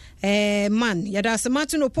handsome man yada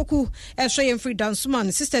Martin Opoku ehwe free dance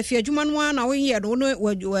man sister Fia Juma no na wo here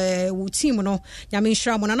no team no nyame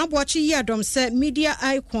nhira mo na boachi ye Adom say media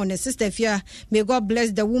icon sister Fia may God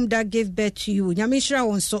bless the womb that gave birth to you nyame nhira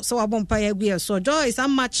won so abompa ya gbe so joy is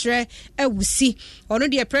amachre ewusi ono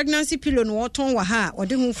de pregnancy pillow no woton wa ha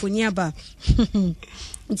ode hu foni aba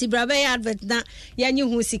nti brabe ya advert na ya nyi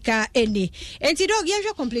hu sika eni enti dog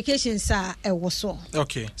ya complications are ewoso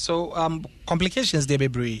okay so complications they be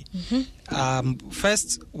brave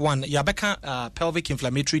first one yabeka pelvic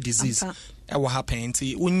inflammatory disease what happen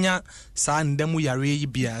nti unya sa ndemu yare yi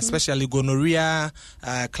bia especially gonorrhea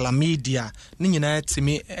chlamydia ni nyina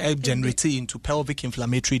timi generate into pelvic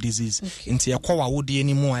inflammatory disease nti ekwa wode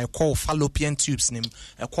ani mu ekwa fallopian tubes nim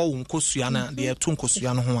ekwa nkosua na de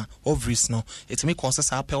etunkosua no ho a ovaries no etimi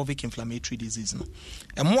causes our pelvic inflammatory disease no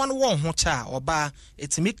emo no wo ho cha oba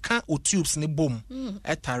etimi ka o tubes ni bom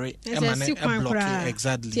etare emane block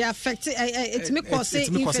exactly it affect etimi cause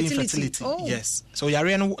infertility. Yes so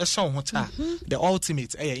yare no ehon ho cha the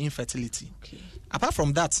ultimate infertility. Apart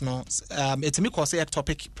from that, no, it may cause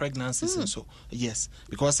ectopic pregnancies and so yes,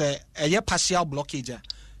 because a partial blockage.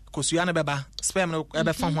 Kosuana beba sperm no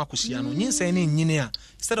ebe fa ho akosia no Nhyinsen ni nyine a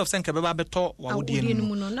instead of saying beba beto wawodie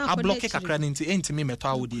no a block kakra nti entimi meto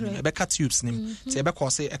awodie no ebe ka tubes nim say ebe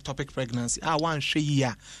cause ectopic pregnancy a wan hwe yi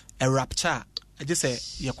a rupture I just say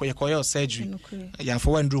your surgery. Yeah,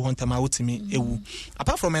 for when Drew Hunter Mautimi ewu.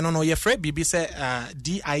 Apart from no, your friend BB say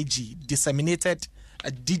DIG disseminated.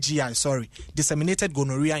 Disseminated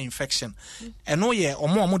gonorrhea infection. And no, yeah, or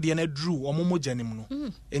more than drew or more genim.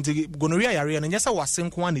 And the gonorrhea area, and yes, I was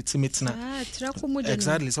sink one, it's mitna.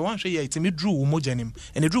 Exactly. So one show yeah, it's me drew homogenim,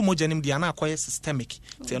 and the drew homogenim, the acquire systemic.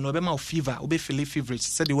 The Nobema fever, obe feverish,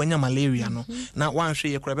 said the wenya malaria, no. Now one show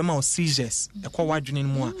you crabema seizures, a co-waging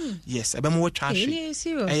more. Yes, a bemo trash.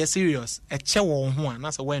 Serious. A chair one,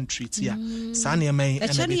 that's a one treat here. Sanya may,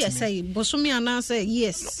 and say, Bosumia say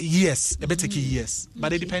yes. Yes, a better key, yes.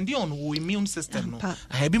 But it depends on who immune system. No,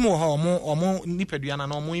 I have been more nipeduana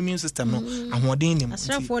no more immune system. No, and what in him.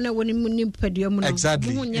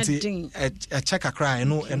 Exactly. A check a cry.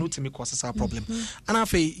 No, and to me causes our problem. And I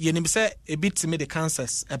feel you say a bit to me the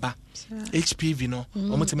cancers eba HPV no,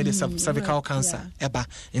 or to me the cervical cancer eba.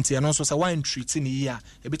 Into and also one treat in a year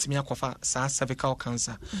a bit to me a cervical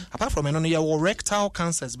cancer. Apart from your rectal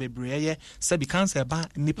cancers, baby, cervical cancer eba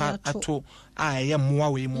nipa ato. I am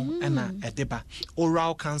more way more and a deba.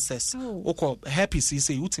 Oral cancers, oko herpes is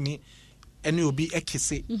a utimi, and you'll be a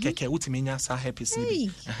kissy, keke utiminia, sa herpes.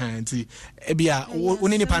 Ebia,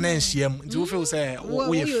 unini panensium, do feel say,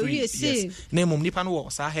 we are free. Yes, name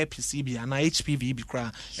Nipano, sa herpes, and HPV be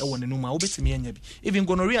cry, a one numa, obetimi and even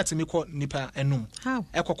gonorrhea to me called nipa enum. How?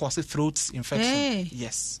 Echo causes throat infection.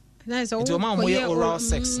 Yes. It's a man where oral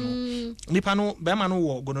sex. Nipano,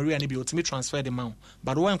 Bemano, gonorrhea, and be ultimately transfer the mount.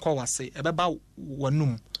 But one call was say about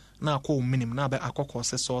one now call minimum now but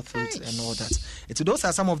causes sore throat and all that. Those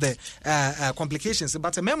are some of the complications.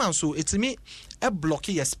 But a man so it's me a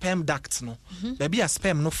blocky a sperm duct no. Baby a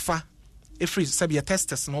sperm no fa. If we say your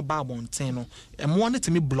testes no barbon no. And wanted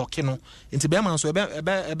to me blocking no. Into Beman so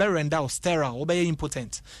a render sterile or be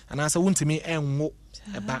impotent. And as I want to me and wo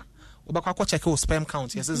about check your sperm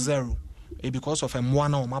count. Yes, 0. Because of a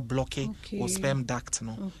one or my blockade or sperm duct,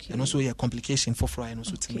 no, and also a complication for fry and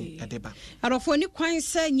also to me a deba. Out of any quite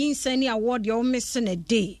say, Nhyinsen award you're missing a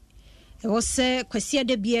day. It was say, Quesia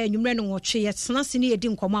de Bia, you ran on watch yet, Snassini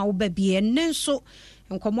didn't come out baby, and then so,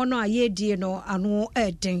 and come on, ye dear no, and no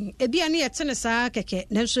edding. A be near Tennessee,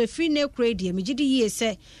 then so a free nail crady, immediately ye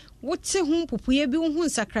say. What's a home pupuye bi who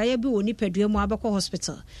sakraya bi woni pedua mu abako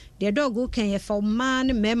hospital. The dog go can ye for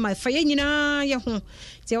man me my fire nyina ye ho.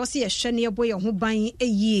 Ti wo se ye hwe ne boy ho ban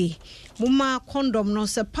eyie. Muma condom no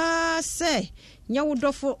se pa se nya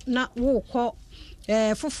wodofo na wo kɔ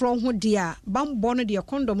foforo ho dia bambo no de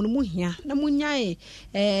condom no mu hia na munyae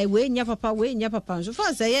we nya papa so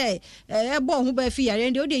fa say ye bo ho ba fi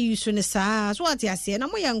yare de o de use ne saa so ati ase na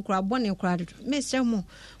mo ya nkura bone nkura do me se mo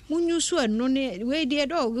munyusu anu ne we de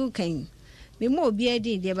dog kan me mo bi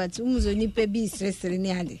adi de but umuzo ni pe bi stressere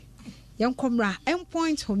ni ade yankomra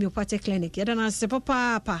endpoint homeopathic clinic yada na se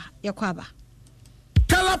papa yakwaba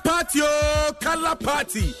Kala party oh kala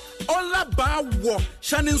party Ola ba wo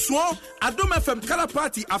Shaninso Adom FM kala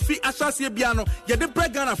party afi asase bia no ye de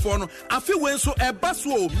bregana for no afi we nso eba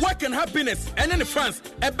so work and happiness and in France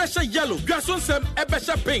ebesha yellow Grasonsem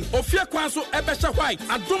ebesha pink ofia kwan so ebesha white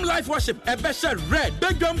Adom life worship ebesha red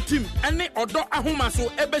Begum team ene odo ahoma so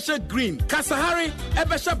ebesha green Kasahari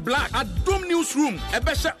ebesha black Adom newsroom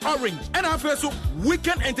ebesha orange and afi so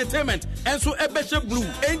weekend entertainment and so ebesha blue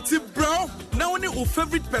enti bro now only your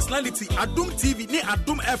favorite personality Adom TV ni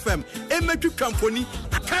Adom FM make you company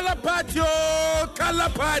kala party oh kala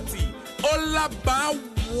party ola ba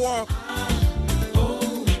wo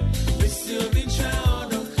oh we still be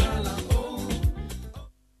child of kala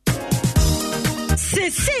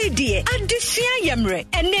say dear adesua yamre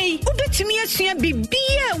enei ubetumi asua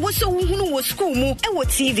bibia wo so hunu wo school mu e wo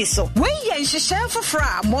TV so we yen hyehyɛ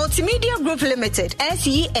fofra multimedia group limited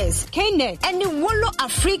SES Knet and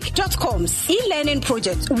woloafrique.com's e-learning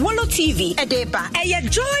project Wolo TV edeba eye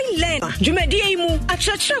joy learn dwumadie mu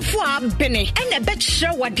akyerɛkyerɛfo a bene ene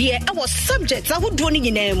bɛkyerɛ wade e wo subjects ahodo ni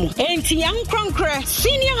nyina mu enti yankronkre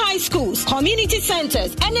senior high schools community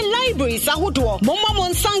centers and libraries ahodo momma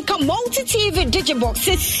monsanka multi TV digibox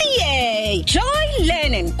CA joy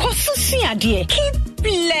learning kosusia die keep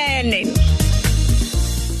learning.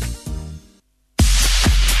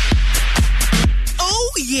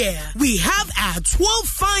 Oh yeah, we have our 12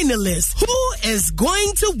 finalists. Who is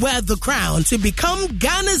going to wear the crown to become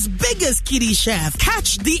Ghana's biggest kiddie chef?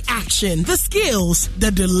 Catch the action, the skills,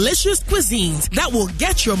 the delicious cuisines that will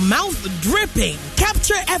get your mouth dripping.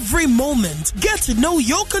 Capture every moment. Get to know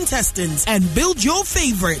your contestants and build your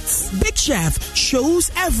favorites. Big Chef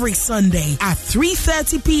shows every Sunday at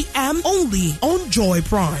 3:30 p.m. only on Joy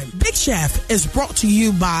Prime. Big Chef is brought to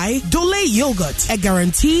you by Dole Yogurt, a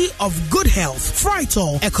guarantee of good health.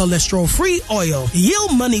 Frytol, a cholesterol-free oil.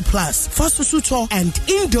 Yield Money Plus, Fosusuto, and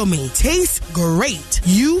Indomie taste great.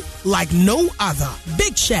 You like no other.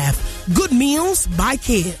 Big Chef, good meals by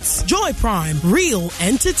kids. Joy Prime, real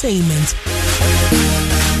entertainment.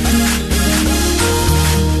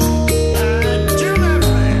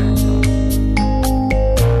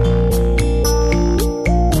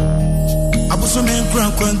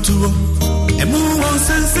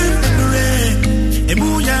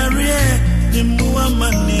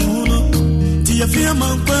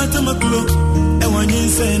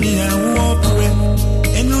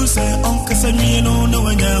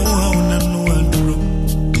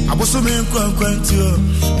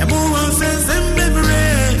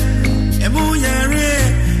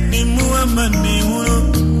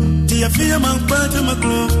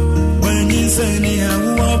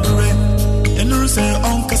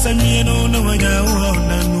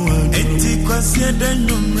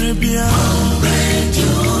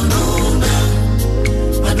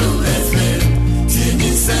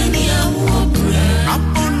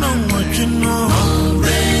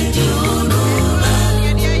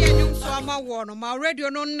 Ma radio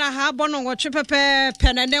no na ha bono wo chepepe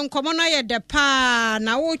penene nkomo no ye de pa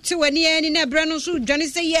na wo ti wani ani na bre no so dwane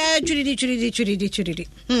se ye churidi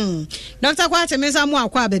Dr. Kwate meza mu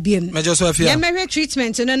akwa babiem mejo so afia ye mehwe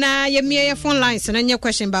treatment no na ye mie ye phone lines na nye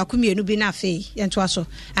question ba ku mienu bi na afei ye nto aso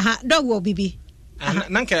aha dog wo bibi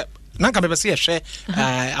nanka bebe se yehwe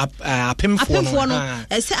apemfo no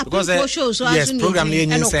ese apemfo show so yes program ne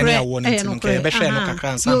Nhyinsen ya wo ne tin ke be hwe no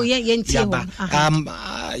kakra nsa yo ye ntie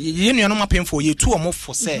ye nuano mapemfo ye tu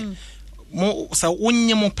omofo se mo sa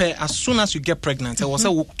wonye mo pe as soon as you get pregnant was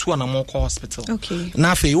say to na mo hospital okay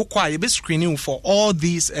na fe wo kwa ye be screening for all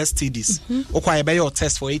these STDs wo kwa ye be your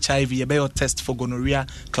test for HIV ye be your test for gonorrhea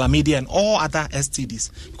chlamydia and all other STDs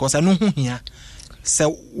because I know who here se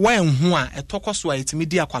when hu a etokoso a etimi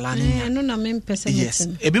di akwala ne no na mempese yes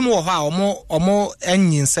ebi mo ho a omo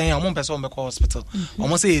Nhyinsen a omo pese omo ko hospital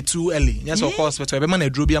omo say too early yes o hospital ebe ma na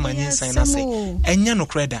duro bi ama Nhyinsen na say enye no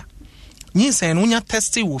kreda Nhyinsen unya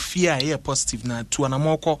test wo fear ye positive na to na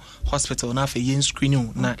moko hospital na fa ye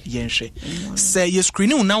screening na ye nhwe say ye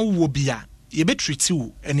screening na wo bia ye be treat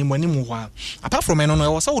you animani mu ho apart from eno no e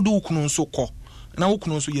wo say wo do kunu nso ko na wo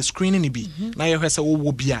kunu nso ye screening bi na ye hwese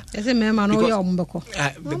wo bia ese mema no ye ombeko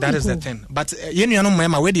that is the thing but ye nuano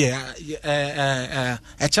mema we de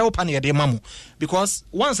chew pan ye de mamu because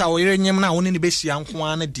once our yere nyem na woni ne be hia nko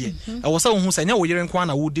ana de e wo say wo hu say nya wo yere nko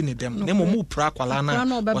ana wo di ne dem na mo pra kwala na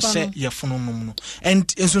wo hye ye funu nom no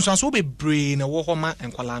and ensunsanso be brain na wo ho ma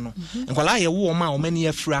enkwala no enkwala ye wo ma o mani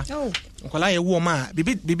afra enkwala ye wo ma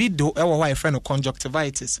bibi do e wo ho a friend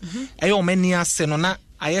conjunctivitis e ye o mani ase no na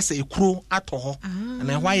ayese ekuro atoho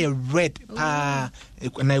na why a red pa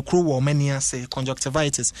na ekuro wo mani ase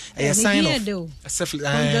conjunctivitis a sign of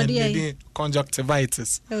syphilis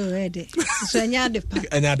conjunctivitis red so anya de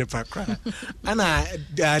pa kra ana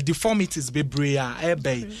deformities bebre a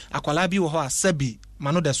ebe akwala bi wo ho asabi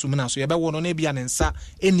mano da sumina so ye be wo no na bia ne nsa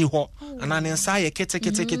eni ho ana ne nsa ye kete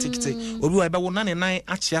obi wo ye be wo na ne nan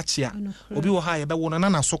achiachia obi wo ha ye be wo na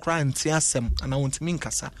na sokra nti asem ana wontimi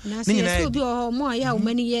nkasa ni nyina obi wo mo ya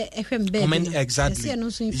omani ye ehwem be exactly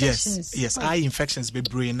yes eye infections be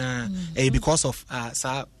brain na because of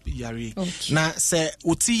sa yare na se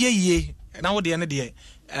oti ye na wo de ne de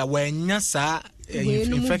wanya sa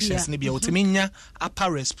infections ni bia otiminya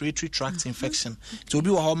upper respiratory tract infection to obi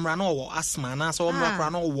wo homra na wo asthma na so homra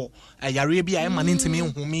kra na wo yare bia e ma ntimi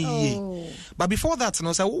nhumi ye but before that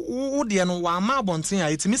no say wo de no wa ma bonten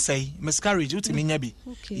a etimi say miscarriage utiminya bi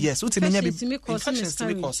yes utiminya bi infections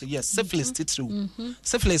to cause yes syphilis too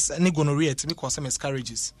syphilis ni gonorrhea etimi cause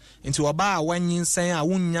miscarriages into oba a Nhyinsen a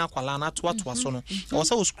wunya kwala na to so no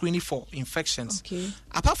also screening for infections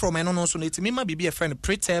apart from eno no so etimi ma bibi a friend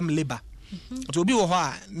preterm labor to be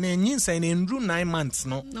wa na Nhyinsen na ndru 9 months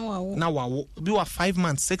no na wawo bi wa 5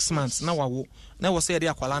 months 6 months na wawo na wo say dey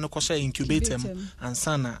akwala no kosha incubator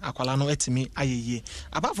ansa na akwala no etimi ayeye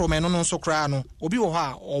apart from eno no so kra no obi wo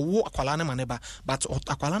ha owo akwala no maneba but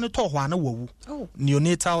akwala no to ho na wawu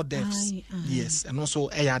neonatal deaths yes and also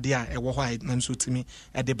eyade a ewo ho na nso timi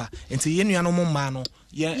edeba enti ye nuano mo ma no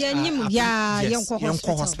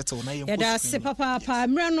yenko hospital na yenko da se papa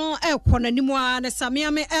mra no ekonanimu a na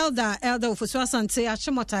samia me elder ofosu asante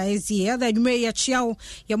achimota ezi elder nwumre ye chiawo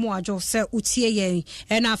ye mo ajo se utie ye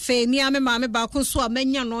na fe mi ame ma me ba so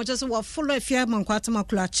amenya no just wa follow if you man kwatama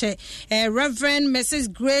kulache Reverend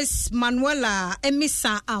Mrs. Grace Manuela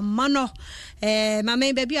Emisa Amano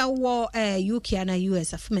mama baby awo UK and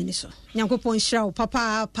US afmani so nyankopon hira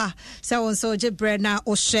papa pa se won so je brena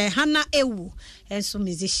o share Hana Awoo enso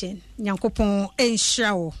musician nyankopon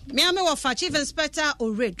enhira wo me ame wo fa Chief Inspector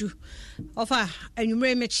Oredu ofa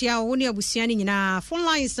anwumre mechia wo ne abusua ni nyina phone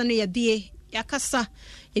lines no ye bie yakasa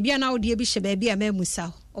ebia na odi ebi hye baabi a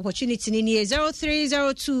mamusa opportunity ni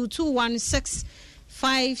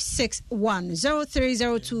 0302216561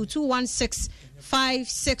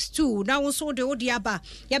 0302216562 now so de odi aba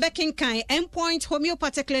ya bekenkan endpoint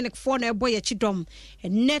homeopathic clinic for na eboy chidom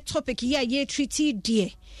net topic ya ye treaty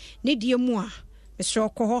die ne die mu a Mr.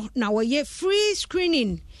 Okoho na we free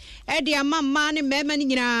screening edi amama ne mema ni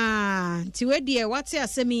nyina ti we die what's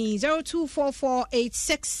asemi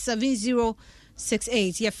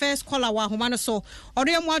 0244867068 your first caller wa homa no so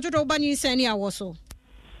ore mu ajodo ba Nhyinsen ni awo so.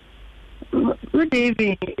 Good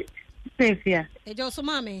evening Sefia ejo so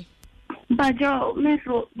mame bajo me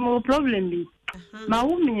so mo problem bi ma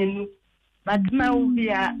wo mienu but ma wo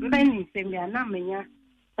bia mbani semia na menya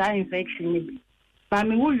sa infection bi ba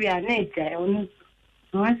me wo wia na eja onu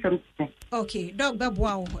okay dog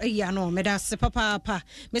beboa eya no me da se papa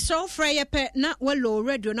me so frey pe na wallo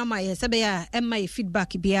radio na my sebe ya emma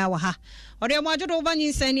feedback bia wa ha ode mo ajodo ba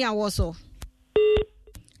Nhyinsen ni awo so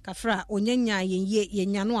kafra onyanya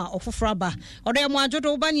yenya no a ofofra ba ode mo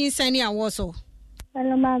ajodo ba Nhyinsen ni awo so.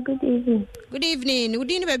 Hello ma, good evening. Good evening.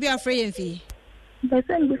 Udi ni baby afrey enfi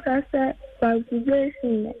person discuss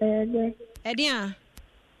constipation edia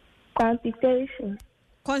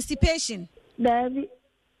constipation that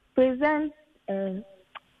present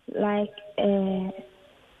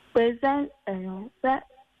that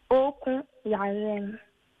open yaren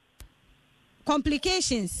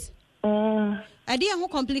complications idea who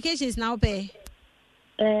complications now be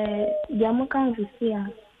jamukan visia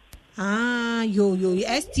yo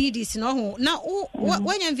STDs no ho na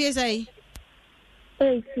when you visa eh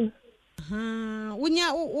wunya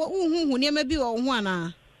hu ne ma bi wo ho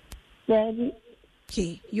ana baby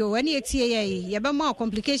okay yo any etie ye be more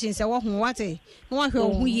complications e wo ho wate no wa hwe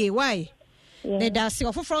ho ye why the dasi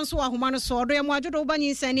ofofro so ahoma no so do ye mo ajodo ba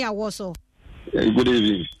Nhyinsen ni awo so. Good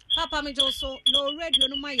evening Papa me jo so no radio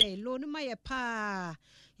no maye lo no maye pa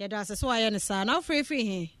ye dasi so aye ne sa na free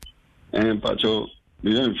he pacho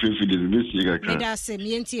me am free this ga ka me dasi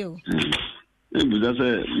me enti o bu da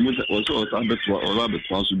se mo so ta beto o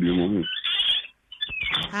beto so bi mo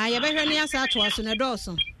ye be hwe ne asa to aso na do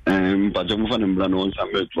so pacho mo fa ne mbra no nsa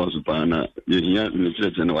beto so pa na ye hia ne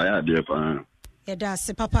tete ne wa ya de pa ye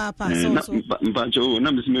dasi papa so pacho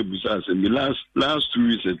na me se me busa se me last 2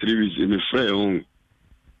 weeks or 3 weeks in a free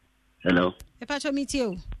hello pacho meet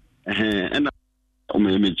you and o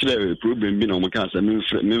me chire problem bi na o ka se me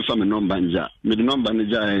fa me number nja me the number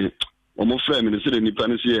nja o mo frɛ me se nipa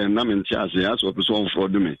ne se na me ntia se aso pe so on for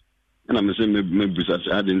do me na me se me busa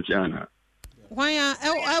se ade ntia na why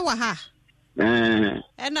e wa ha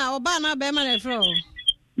na oba na be ma na fro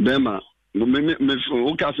be ma me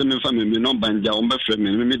o ka se me fa me number nja o be frɛ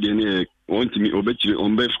me de ne o ntimi o be chire o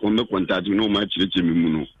be contact no ma chire me mu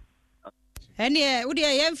no ene udi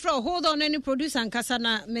ye fro hold on any producer nkasa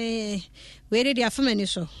na me we ready afamani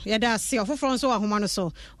so ye da se ofofro so ahoma no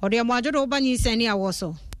so ode mo ajodo ba Nhyinsen ni awo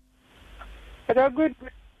so. Good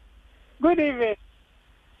evening.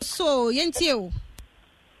 So yenti o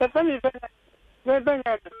Sefami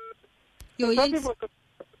Benya yo yenti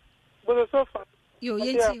bo sofa yo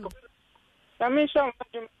yenti o Tamisha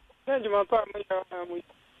Juma pa mu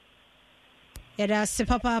ye da se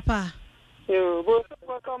papa yo bo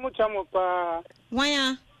sofa mu chamo pa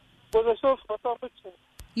wanya bo sofa to mu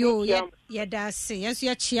yo ye da se yes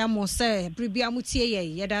ya chia mo se bribia mu tie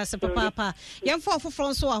ye da se papa ye mfo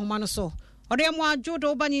ofofro so ahoma no so ode mo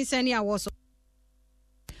ajodo ba Nhyinsen ni awo so.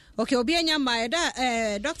 Okay obi anya ma da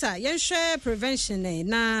doctor yen share prevention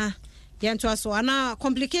na yen to aso ana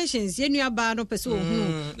complications yen nuaba no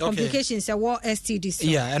person complications e wo STDs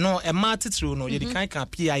no e ma titru no ye di kan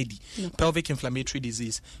PID pelvic inflammatory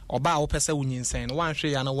disease oba wo pese wo Nhyinsen no wan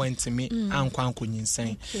hwe ya na wantimi ankwa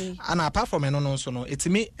Nhyinsen ana apart from no no so no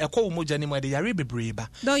etimi ekọ wo moja ni mo de yare bebre ba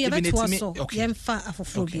even etimi yen fa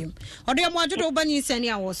afofro biem ode mo ajodo ba Nhyinsen ni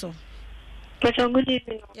awo so. Good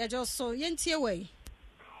evening. Yeah, just so yentie way.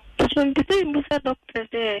 So the Musa doctor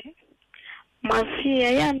there. My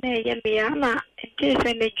fear ya me yemiana it is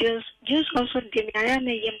and juice also give me ya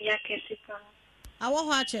me yemia kesipa. Awo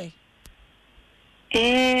ho ache.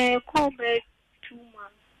 Call me 2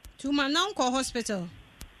 months. 2 months now call hospital.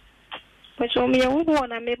 But so me who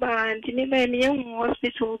wanna me ba and me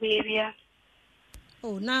hospital baby.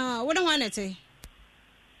 Oh, now what do I want to say?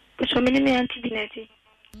 So many anti-binati.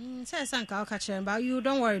 Say sanka catcher, but you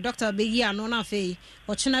don't worry, Doctor Begia, no nafe,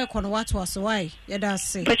 or China con what was why, does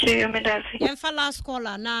say. But you medasi. Yan fa last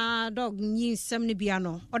caller, na dog Nhyinsen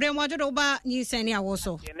biano. Or then what about Nhyinsen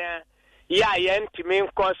also? Yeah, yen Timin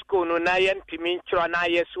Cosco, no Nayan Timin Trona,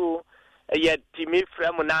 yesu, yet Timmy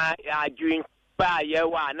Fremona are doing by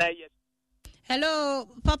Yawana. Hello,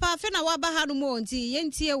 Papa Fena Wabahanu Monty,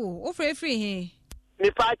 Yentia, oh, free he. Me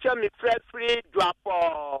patcha me free drop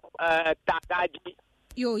or Takaji.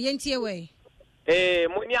 Yo, Yentia way.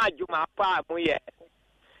 Munia Juma Pa, Muye.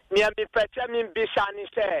 Me and me patcha me Bishani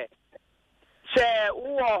say, yes,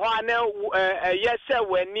 sir,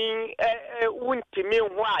 when won't me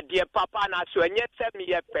what dear Papa, and so and yet send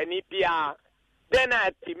me a penny pia. Then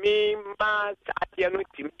I me, Mas at the end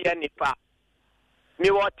to me any pa.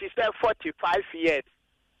 Me what is 45 years.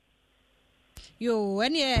 Yo,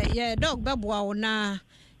 and yeah, dog babwa na.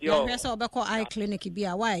 Yo, yes, I'll be called eye clinic be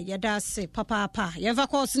a why, ya does say, Papa, you ever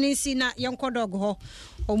call Sneezy, not young dog ho,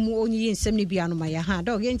 or only in 70 beyond my hand,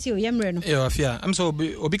 dog, ain't you, Yamren? Yeah, fear. I'm so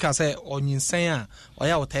because I on Nhyinsen or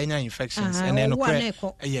ya tanya infections and then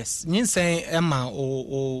yes, Nhyinsen Emma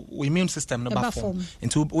or immune system no form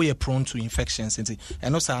into we are prone to infections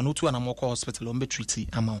and also no to an amoko hospital on be treaty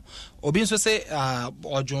amount. Obi so say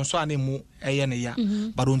or Johnso anemu ya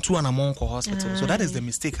but on to an amoko hospital. So that is the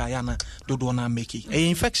mistake Ayana do na make it.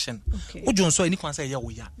 Infection. O Johnso any kwan say ya wo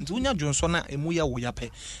ya. Nti unya Johnso na emu ya wo ya pe.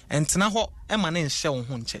 Entina ho Emma na nhye wo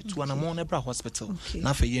ho nche to an amon ebra hospital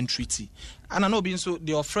na fa yen treaty. And I know being so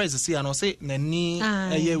the phrase see and I say nani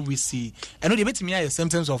we see. I know they betimi are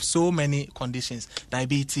symptoms of so many conditions,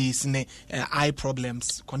 diabetes, eye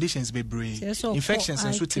problems, conditions be brave, infections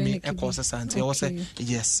and so to me causes and I say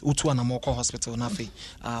yes, utu an amoko hospital na fa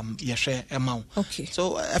share amount. Okay.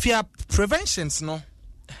 So if you have preventions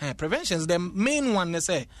preventions, the main one they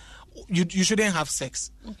say you shouldn't have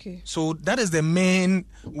sex. Okay. So that is the main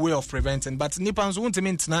way of preventing. But Nipans won't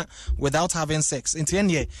mean without having sex. In the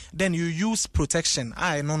end, then you use protection.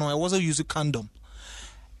 I wasn't using condom.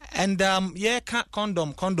 And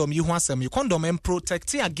condom you want some condom and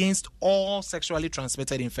protect against all sexually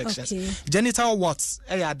transmitted infections. Okay. Genital warts,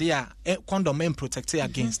 condom and protect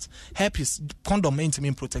against herpes. Condom ain't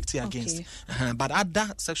mean protect against. But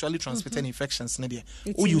other sexually transmitted infections,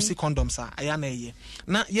 you see condoms are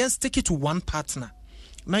now yes, take it to one partner.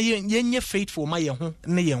 Na ye faithful ma ye ho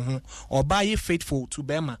ne ye ho oba ye faithful to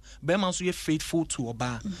bema so ye faithful to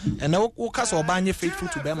oba and na wo ka so oba ye faithful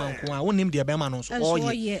to bema nko a wonim de bema no so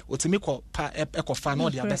oye otimi ko pa ekofa no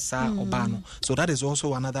de abesa oba no. So that is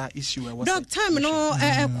also another issue. Dog time no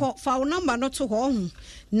fa number no to ho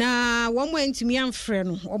na wo mo ntimi amfrɛ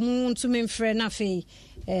no wo mo ntumi mfrɛ na fe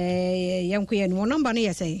yanko ye no number no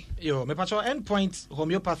ye say yo me pacho Endpoint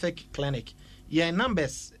Homeopathic Clinic your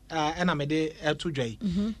numbers and I made it to J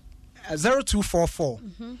 0244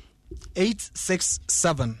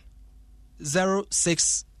 867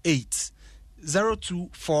 068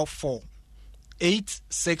 0244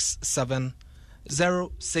 867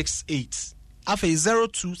 068 Afe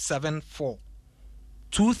 0274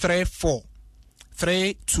 234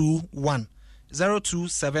 321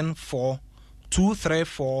 0274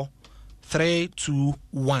 234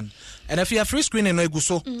 321. And if you are free screening no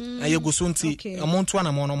eguso you go so nti amount one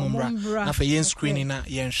amount mombra na fa yen screening na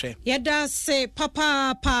yen share. Yeda say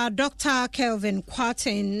papa Dr. Kelvin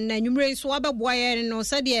Quartin na numre so abeboa ye no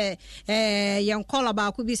say de yen call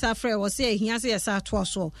about ku bi sa frɛ wo say ehia say sa to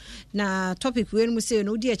so na topic we no say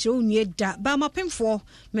no di akire onue da ba mapemfo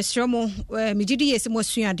mesrɛ mo megidi yesi mo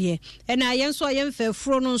suade e na yen so yen fa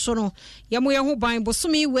furo no so no ye mo ye ho ban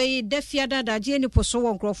bosomi we da fiada da je ni poso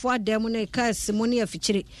wo nkrofo adam no ka simoni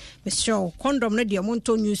afichire mesrɛ condom no de mo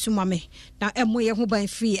nto news mame na emo ye ho ban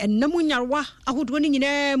free enam nyarwa ahodo ni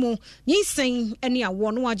nyina mu Nhyinsen ene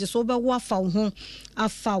awo no age so be wo afa wo ho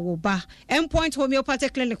afa wo ba Endpoint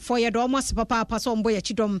Homeopathic Clinic for ye do mo papa so mbo ye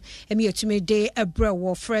chidom emi etumi de ebre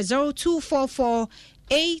wo 0244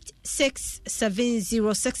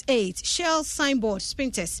 867068 Shell signboard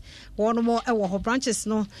sprinters one more ewo branches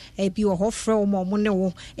no bi wo ho frɛ wo mo ne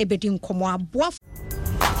wo ebedi nkomo aboa.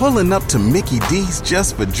 Pulling up to Mickey D's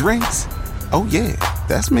just for drinks? Oh yeah,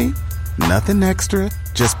 that's me. Nothing extra,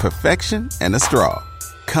 just perfection and a straw.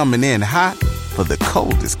 Coming in hot for the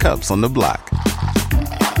coldest cups on the block.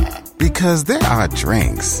 Because there are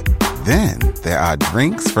drinks. Then there are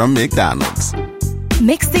drinks from McDonald's.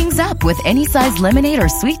 Mix things up with any size lemonade or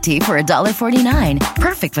sweet tea for $1.49.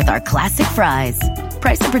 Perfect with our classic fries.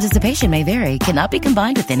 Price and participation may vary. Cannot be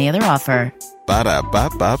combined with any other offer.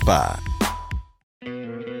 Ba-da-ba-ba-ba.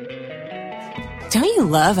 Don't you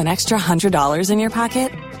love an extra $100 in your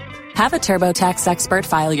pocket? Have a TurboTax expert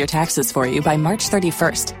file your taxes for you by March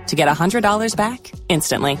 31st to get $100 back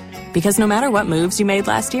instantly. Because no matter what moves you made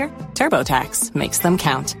last year, TurboTax makes them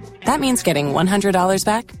count. That means getting $100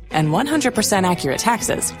 back and 100% accurate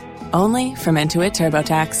taxes only from Intuit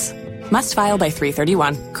TurboTax. Must file by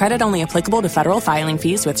 3/31. Credit only applicable to federal filing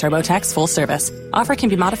fees with TurboTax full service. Offer can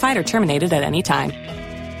be modified or terminated at any time.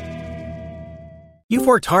 You've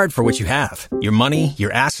worked hard for what you have. Your money,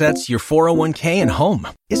 your assets, your 401k, and home.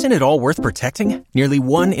 Isn't it all worth protecting? Nearly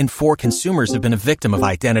 1 in 4 consumers have been a victim of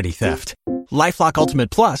identity theft. LifeLock Ultimate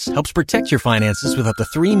Plus helps protect your finances with up to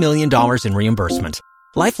 $3 million in reimbursement.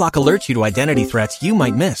 LifeLock alerts you to identity threats you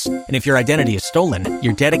might miss. And if your identity is stolen,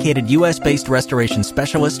 your dedicated U.S.-based restoration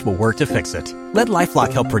specialist will work to fix it. Let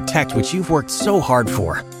LifeLock help protect what you've worked so hard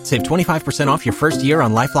for. Save 25% off your first year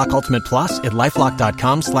on LifeLock Ultimate Plus at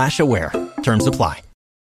LifeLock.com/aware. Terms apply.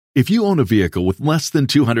 If you own a vehicle with less than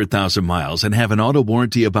 200,000 miles and have an auto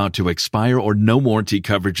warranty about to expire or no warranty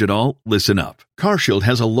coverage at all, listen up. CarShield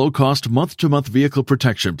has a low-cost month-to-month vehicle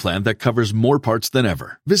protection plan that covers more parts than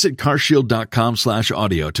ever. Visit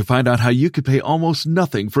carshield.com/audio to find out how you could pay almost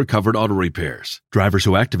nothing for covered auto repairs. Drivers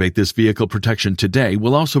who activate this vehicle protection today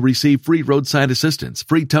will also receive free roadside assistance,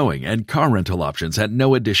 free towing, and car rental options at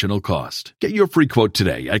no additional cost. Get your free quote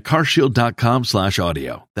today at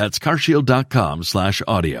carshield.com/audio. That's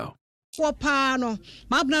carshield.com/audio. For Pano,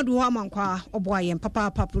 Mabna Duhamankwa, Oboy, and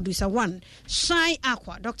Papa Producer 1, Shine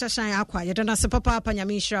Aqua, Dr. Shine Aqua, you don't have Papa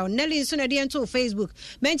Panyamisha, Nelly Sunadian to Facebook.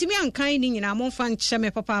 Meant me unkind in a more fun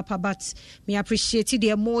chame Papa, but me appreciate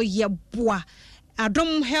it more ye bois.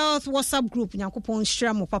 Adom Health WhatsApp group, Yakupon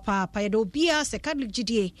Shram, Papa, Payado Bia, se Catholic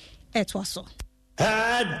GDA, etwaso.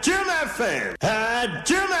 Jim FM.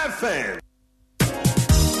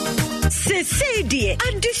 Say dear,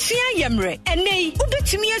 and this yamre, and nay,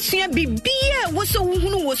 Ubetumi asua bibia was so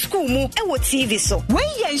who was school mu and what TV so. When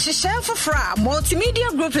yen share for Fra Multimedia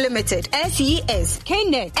Group Limited, SES,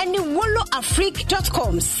 KNET, and the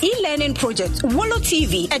WallowAfrique.com's e-learning project, Wallow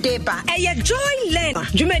TV, Edeba, a joy learner,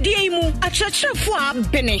 Jumediemu, a church for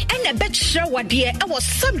Bene, and a bet show what dear our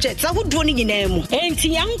subjects are doing in Emu. And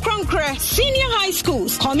young Crankre, senior high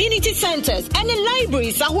schools, community centers, and the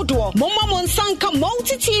libraries are who Mama Monsanka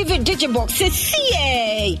multi TV digibox says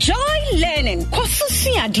CA. Joy learning,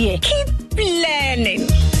 Kosusia dear, keep learning.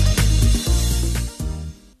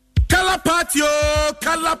 Color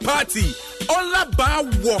party. Ola ba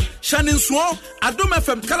wo Shannon Swan, Adom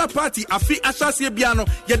FM Color Party, Afi Ashasi Biano,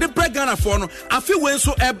 Yede Bregana Fono, Afi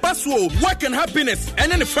Wenso, Ebaswo, Work and Happiness,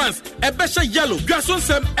 and in France, Ebesha Yellow, Grason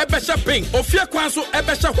Sem, Ebesha Pink, Ofia Kwanso,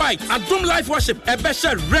 Ebesha White, Adom Life Worship,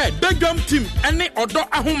 Ebesha Red, Begum Team, Ene Odo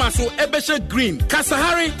Ahumaso, Ebesha Green,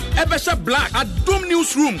 Kasahari, Ebesha Black, Adom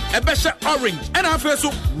Newsroom, Ebesha Orange, and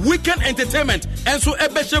Afeso Weekend Entertainment, and so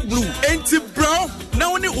Ebesha Blue, Enti Bro,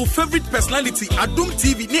 now only your favorite personality, Adom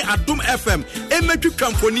TV, ne Adom FM. Emeju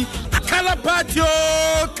Company, Color Party,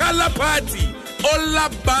 Ola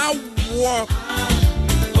ba wo.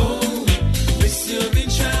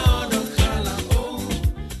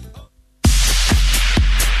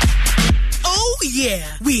 Oh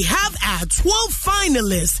yeah, we have our 12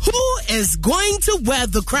 finalists. Who is going to wear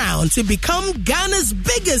the crown to become Ghana's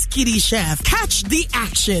biggest kiddie chef? Catch the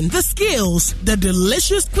action, the skills, the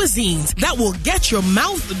delicious cuisines that will get your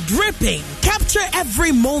mouth dripping. Capture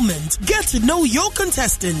every moment. Get to know your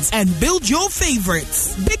contestants and build your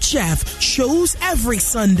favorites. Big Chef shows every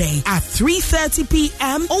Sunday at 3:30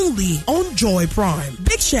 p.m. only on Joy Prime.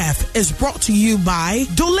 Big Chef is brought to you by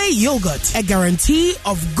Dole Yogurt, a guarantee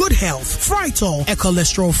of good health. Frytol, a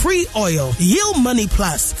cholesterol-free oil. Yield Money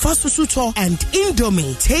Plus, Fasusuto, and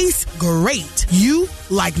Indomie taste great. You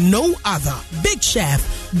like no other. Big Chef,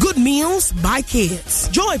 good meals by kids.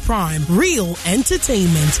 Joy Prime, real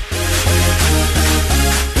entertainment.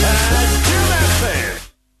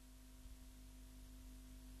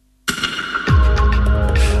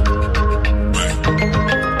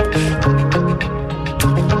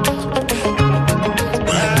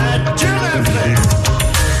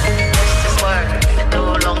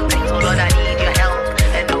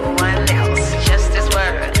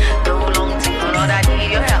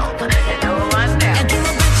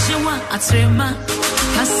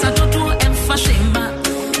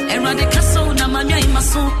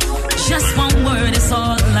 Just one word is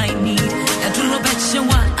all I need. I do not bet you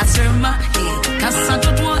what I turn my head. Casa do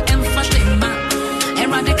and Fatima.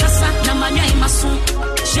 Erade casa namanya imasu.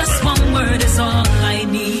 Just one word is all I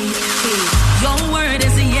need. Your word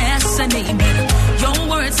is a yes and amen. Your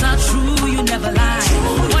words are true, you never lie.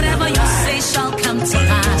 Whatever you say shall come to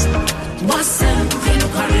pass. What's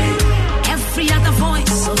every other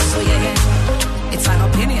voice, so yeah. It's an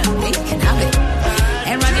opinion, they can have it.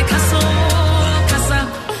 Erade casa.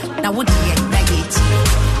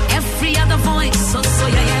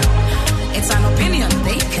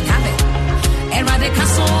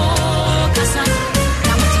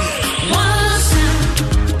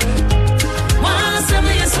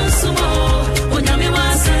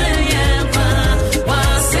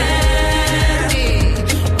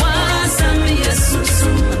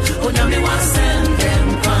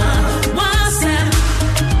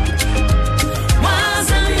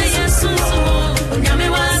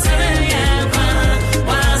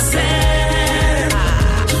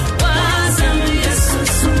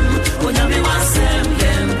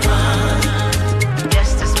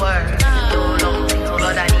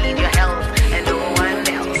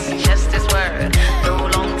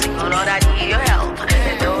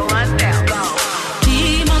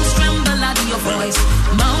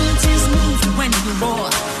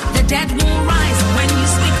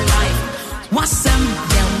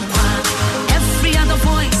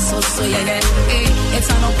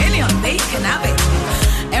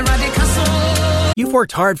 You've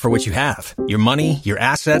worked hard for what you have. Your money, your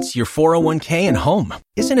assets, your 401k, and home.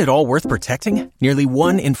 Isn't it all worth protecting? Nearly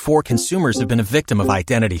 1 in 4 consumers have been a victim of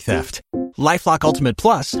identity theft. LifeLock Ultimate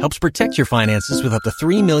Plus helps protect your finances with up to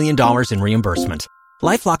 $3 million in reimbursement.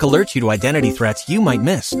 LifeLock alerts you to identity threats you might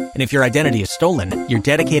miss. And if your identity is stolen, your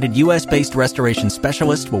dedicated U.S.-based restoration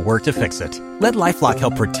specialist will work to fix it. Let LifeLock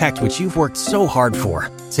help protect what you've worked so hard for.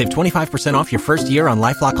 Save 25% off your first year on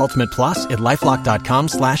LifeLock Ultimate Plus at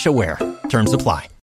LifeLock.com/aware. Terms apply.